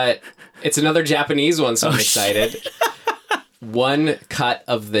seen, but it's another Japanese one, so I'm excited. One Cut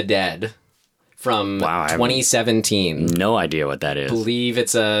of the Dead from 2017. No idea what that is. I believe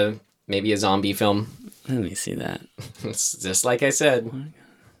it's maybe a zombie film. Let me see that. It's just like I said.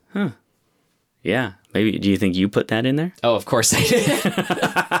 Huh. Yeah. Maybe. Do you think you put that in there? Oh, of course I did.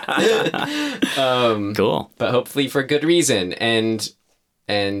 Cool. But hopefully for good reason. And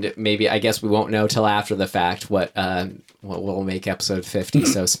maybe, I guess we won't know till after the fact what will make episode 50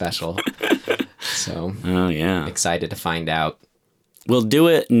 so special. So, oh yeah, excited to find out. We'll do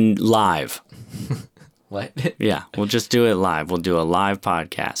it live. What? Yeah, we'll just do it live. We'll do a live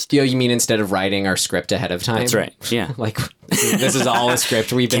podcast. Yo, you mean instead of writing our script ahead of time? That's right. Yeah. Like, this is all a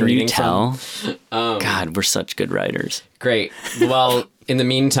script we've been Can reading you tell? from. God, we're such good writers. Great. Well, in the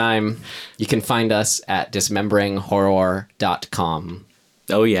meantime, you can find us at dismemberinghorror.com.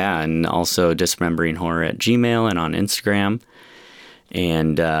 Oh, yeah, and also dismemberinghorror at Gmail and on Instagram.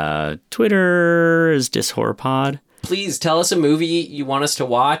 And Twitter is dishorrorpod. Please tell us a movie you want us to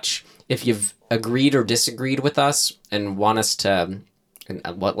watch. If you've agreed or disagreed with us and want us to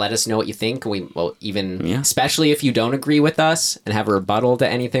let us know what you think. Especially if you don't agree with us and have a rebuttal to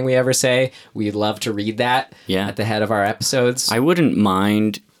anything we ever say, we'd love to read that at the head of our episodes. I wouldn't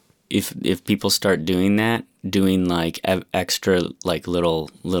mind if people start doing that, doing like extra like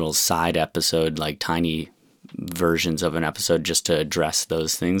little side episode, like tiny versions of an episode just to address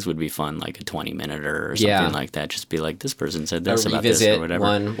those things would be fun, like a 20-minute or something like that. Just be like, this person said this about this or whatever.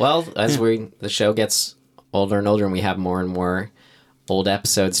 One. Well, as the show gets older and older and we have more and more old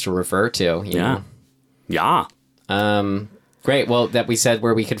episodes to refer to, you know? Yeah. Great. Well, that we said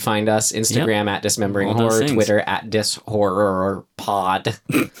where we could find us: Instagram at Dismembering Horror, Twitter at DisHorrorPod.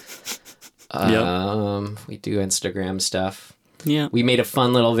 We do Instagram stuff. Yeah. We made a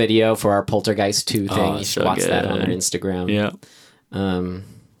fun little video for our Poltergeist 2 thing. Oh, you should so watch that on good. our Instagram. Yeah.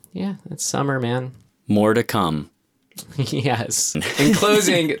 Yeah, it's summer, man. More to come. Yes. In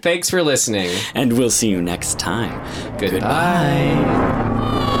closing, thanks for listening. And we'll see you next time. Goodbye.